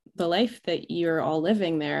the life that you're all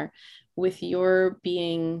living there, with your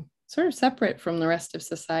being sort of separate from the rest of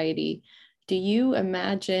society. Do you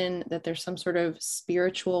imagine that there's some sort of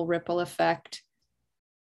spiritual ripple effect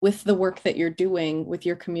with the work that you're doing with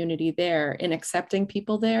your community there in accepting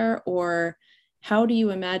people there? Or how do you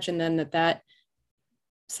imagine then that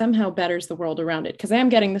somehow betters the world around it? Because I am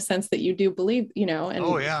getting the sense that you do believe, and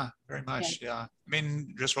oh yeah, very much. Yeah. I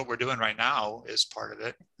mean, just what we're doing right now is part of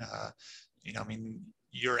it. I mean,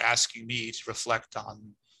 you're asking me to reflect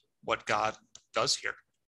on what God does here.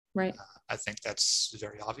 Right. I think that's a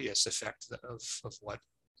very obvious effect of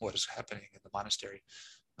what is happening in the monastery.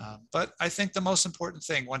 But I think the most important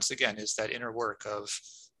thing, once again, is that inner work of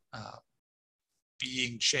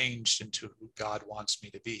being changed into who God wants me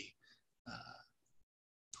to be.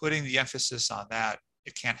 Putting the emphasis on that,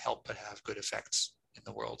 it can't help but have good effects in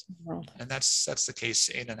the world. And that's the case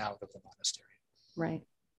in and out of the monastery. Right.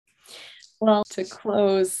 Well, to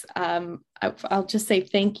close, I'll just say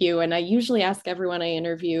thank you. And I usually ask everyone I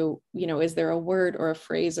interview, is there a word or a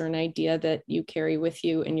phrase or an idea that you carry with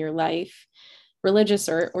you in your life, religious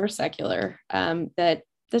or secular,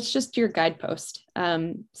 that's just your guidepost?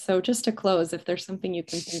 So just to close, if there's something you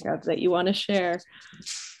can think of that you want to share.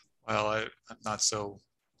 Well, I'm not so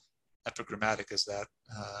epigrammatic as that.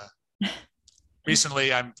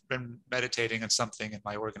 Recently, I've been meditating on something in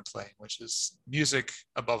my organ playing, which is music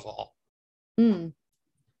above all.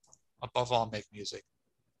 Above all, make music.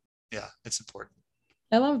 Yeah, it's important.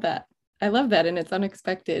 I love that. And it's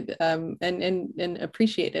unexpected, and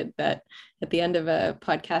appreciated that at the end of a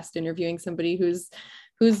podcast interviewing somebody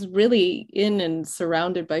who's really in and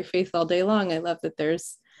surrounded by faith all day long. I love that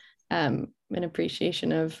there's an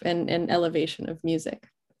appreciation of and elevation of music.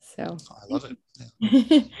 So I love it.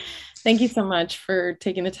 Yeah. Thank you so much for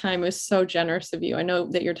taking the time. It was so generous of you. I know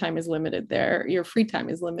that your time is limited there. Your free time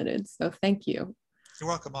is limited. So thank you. You're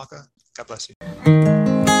welcome, Malka. God bless you.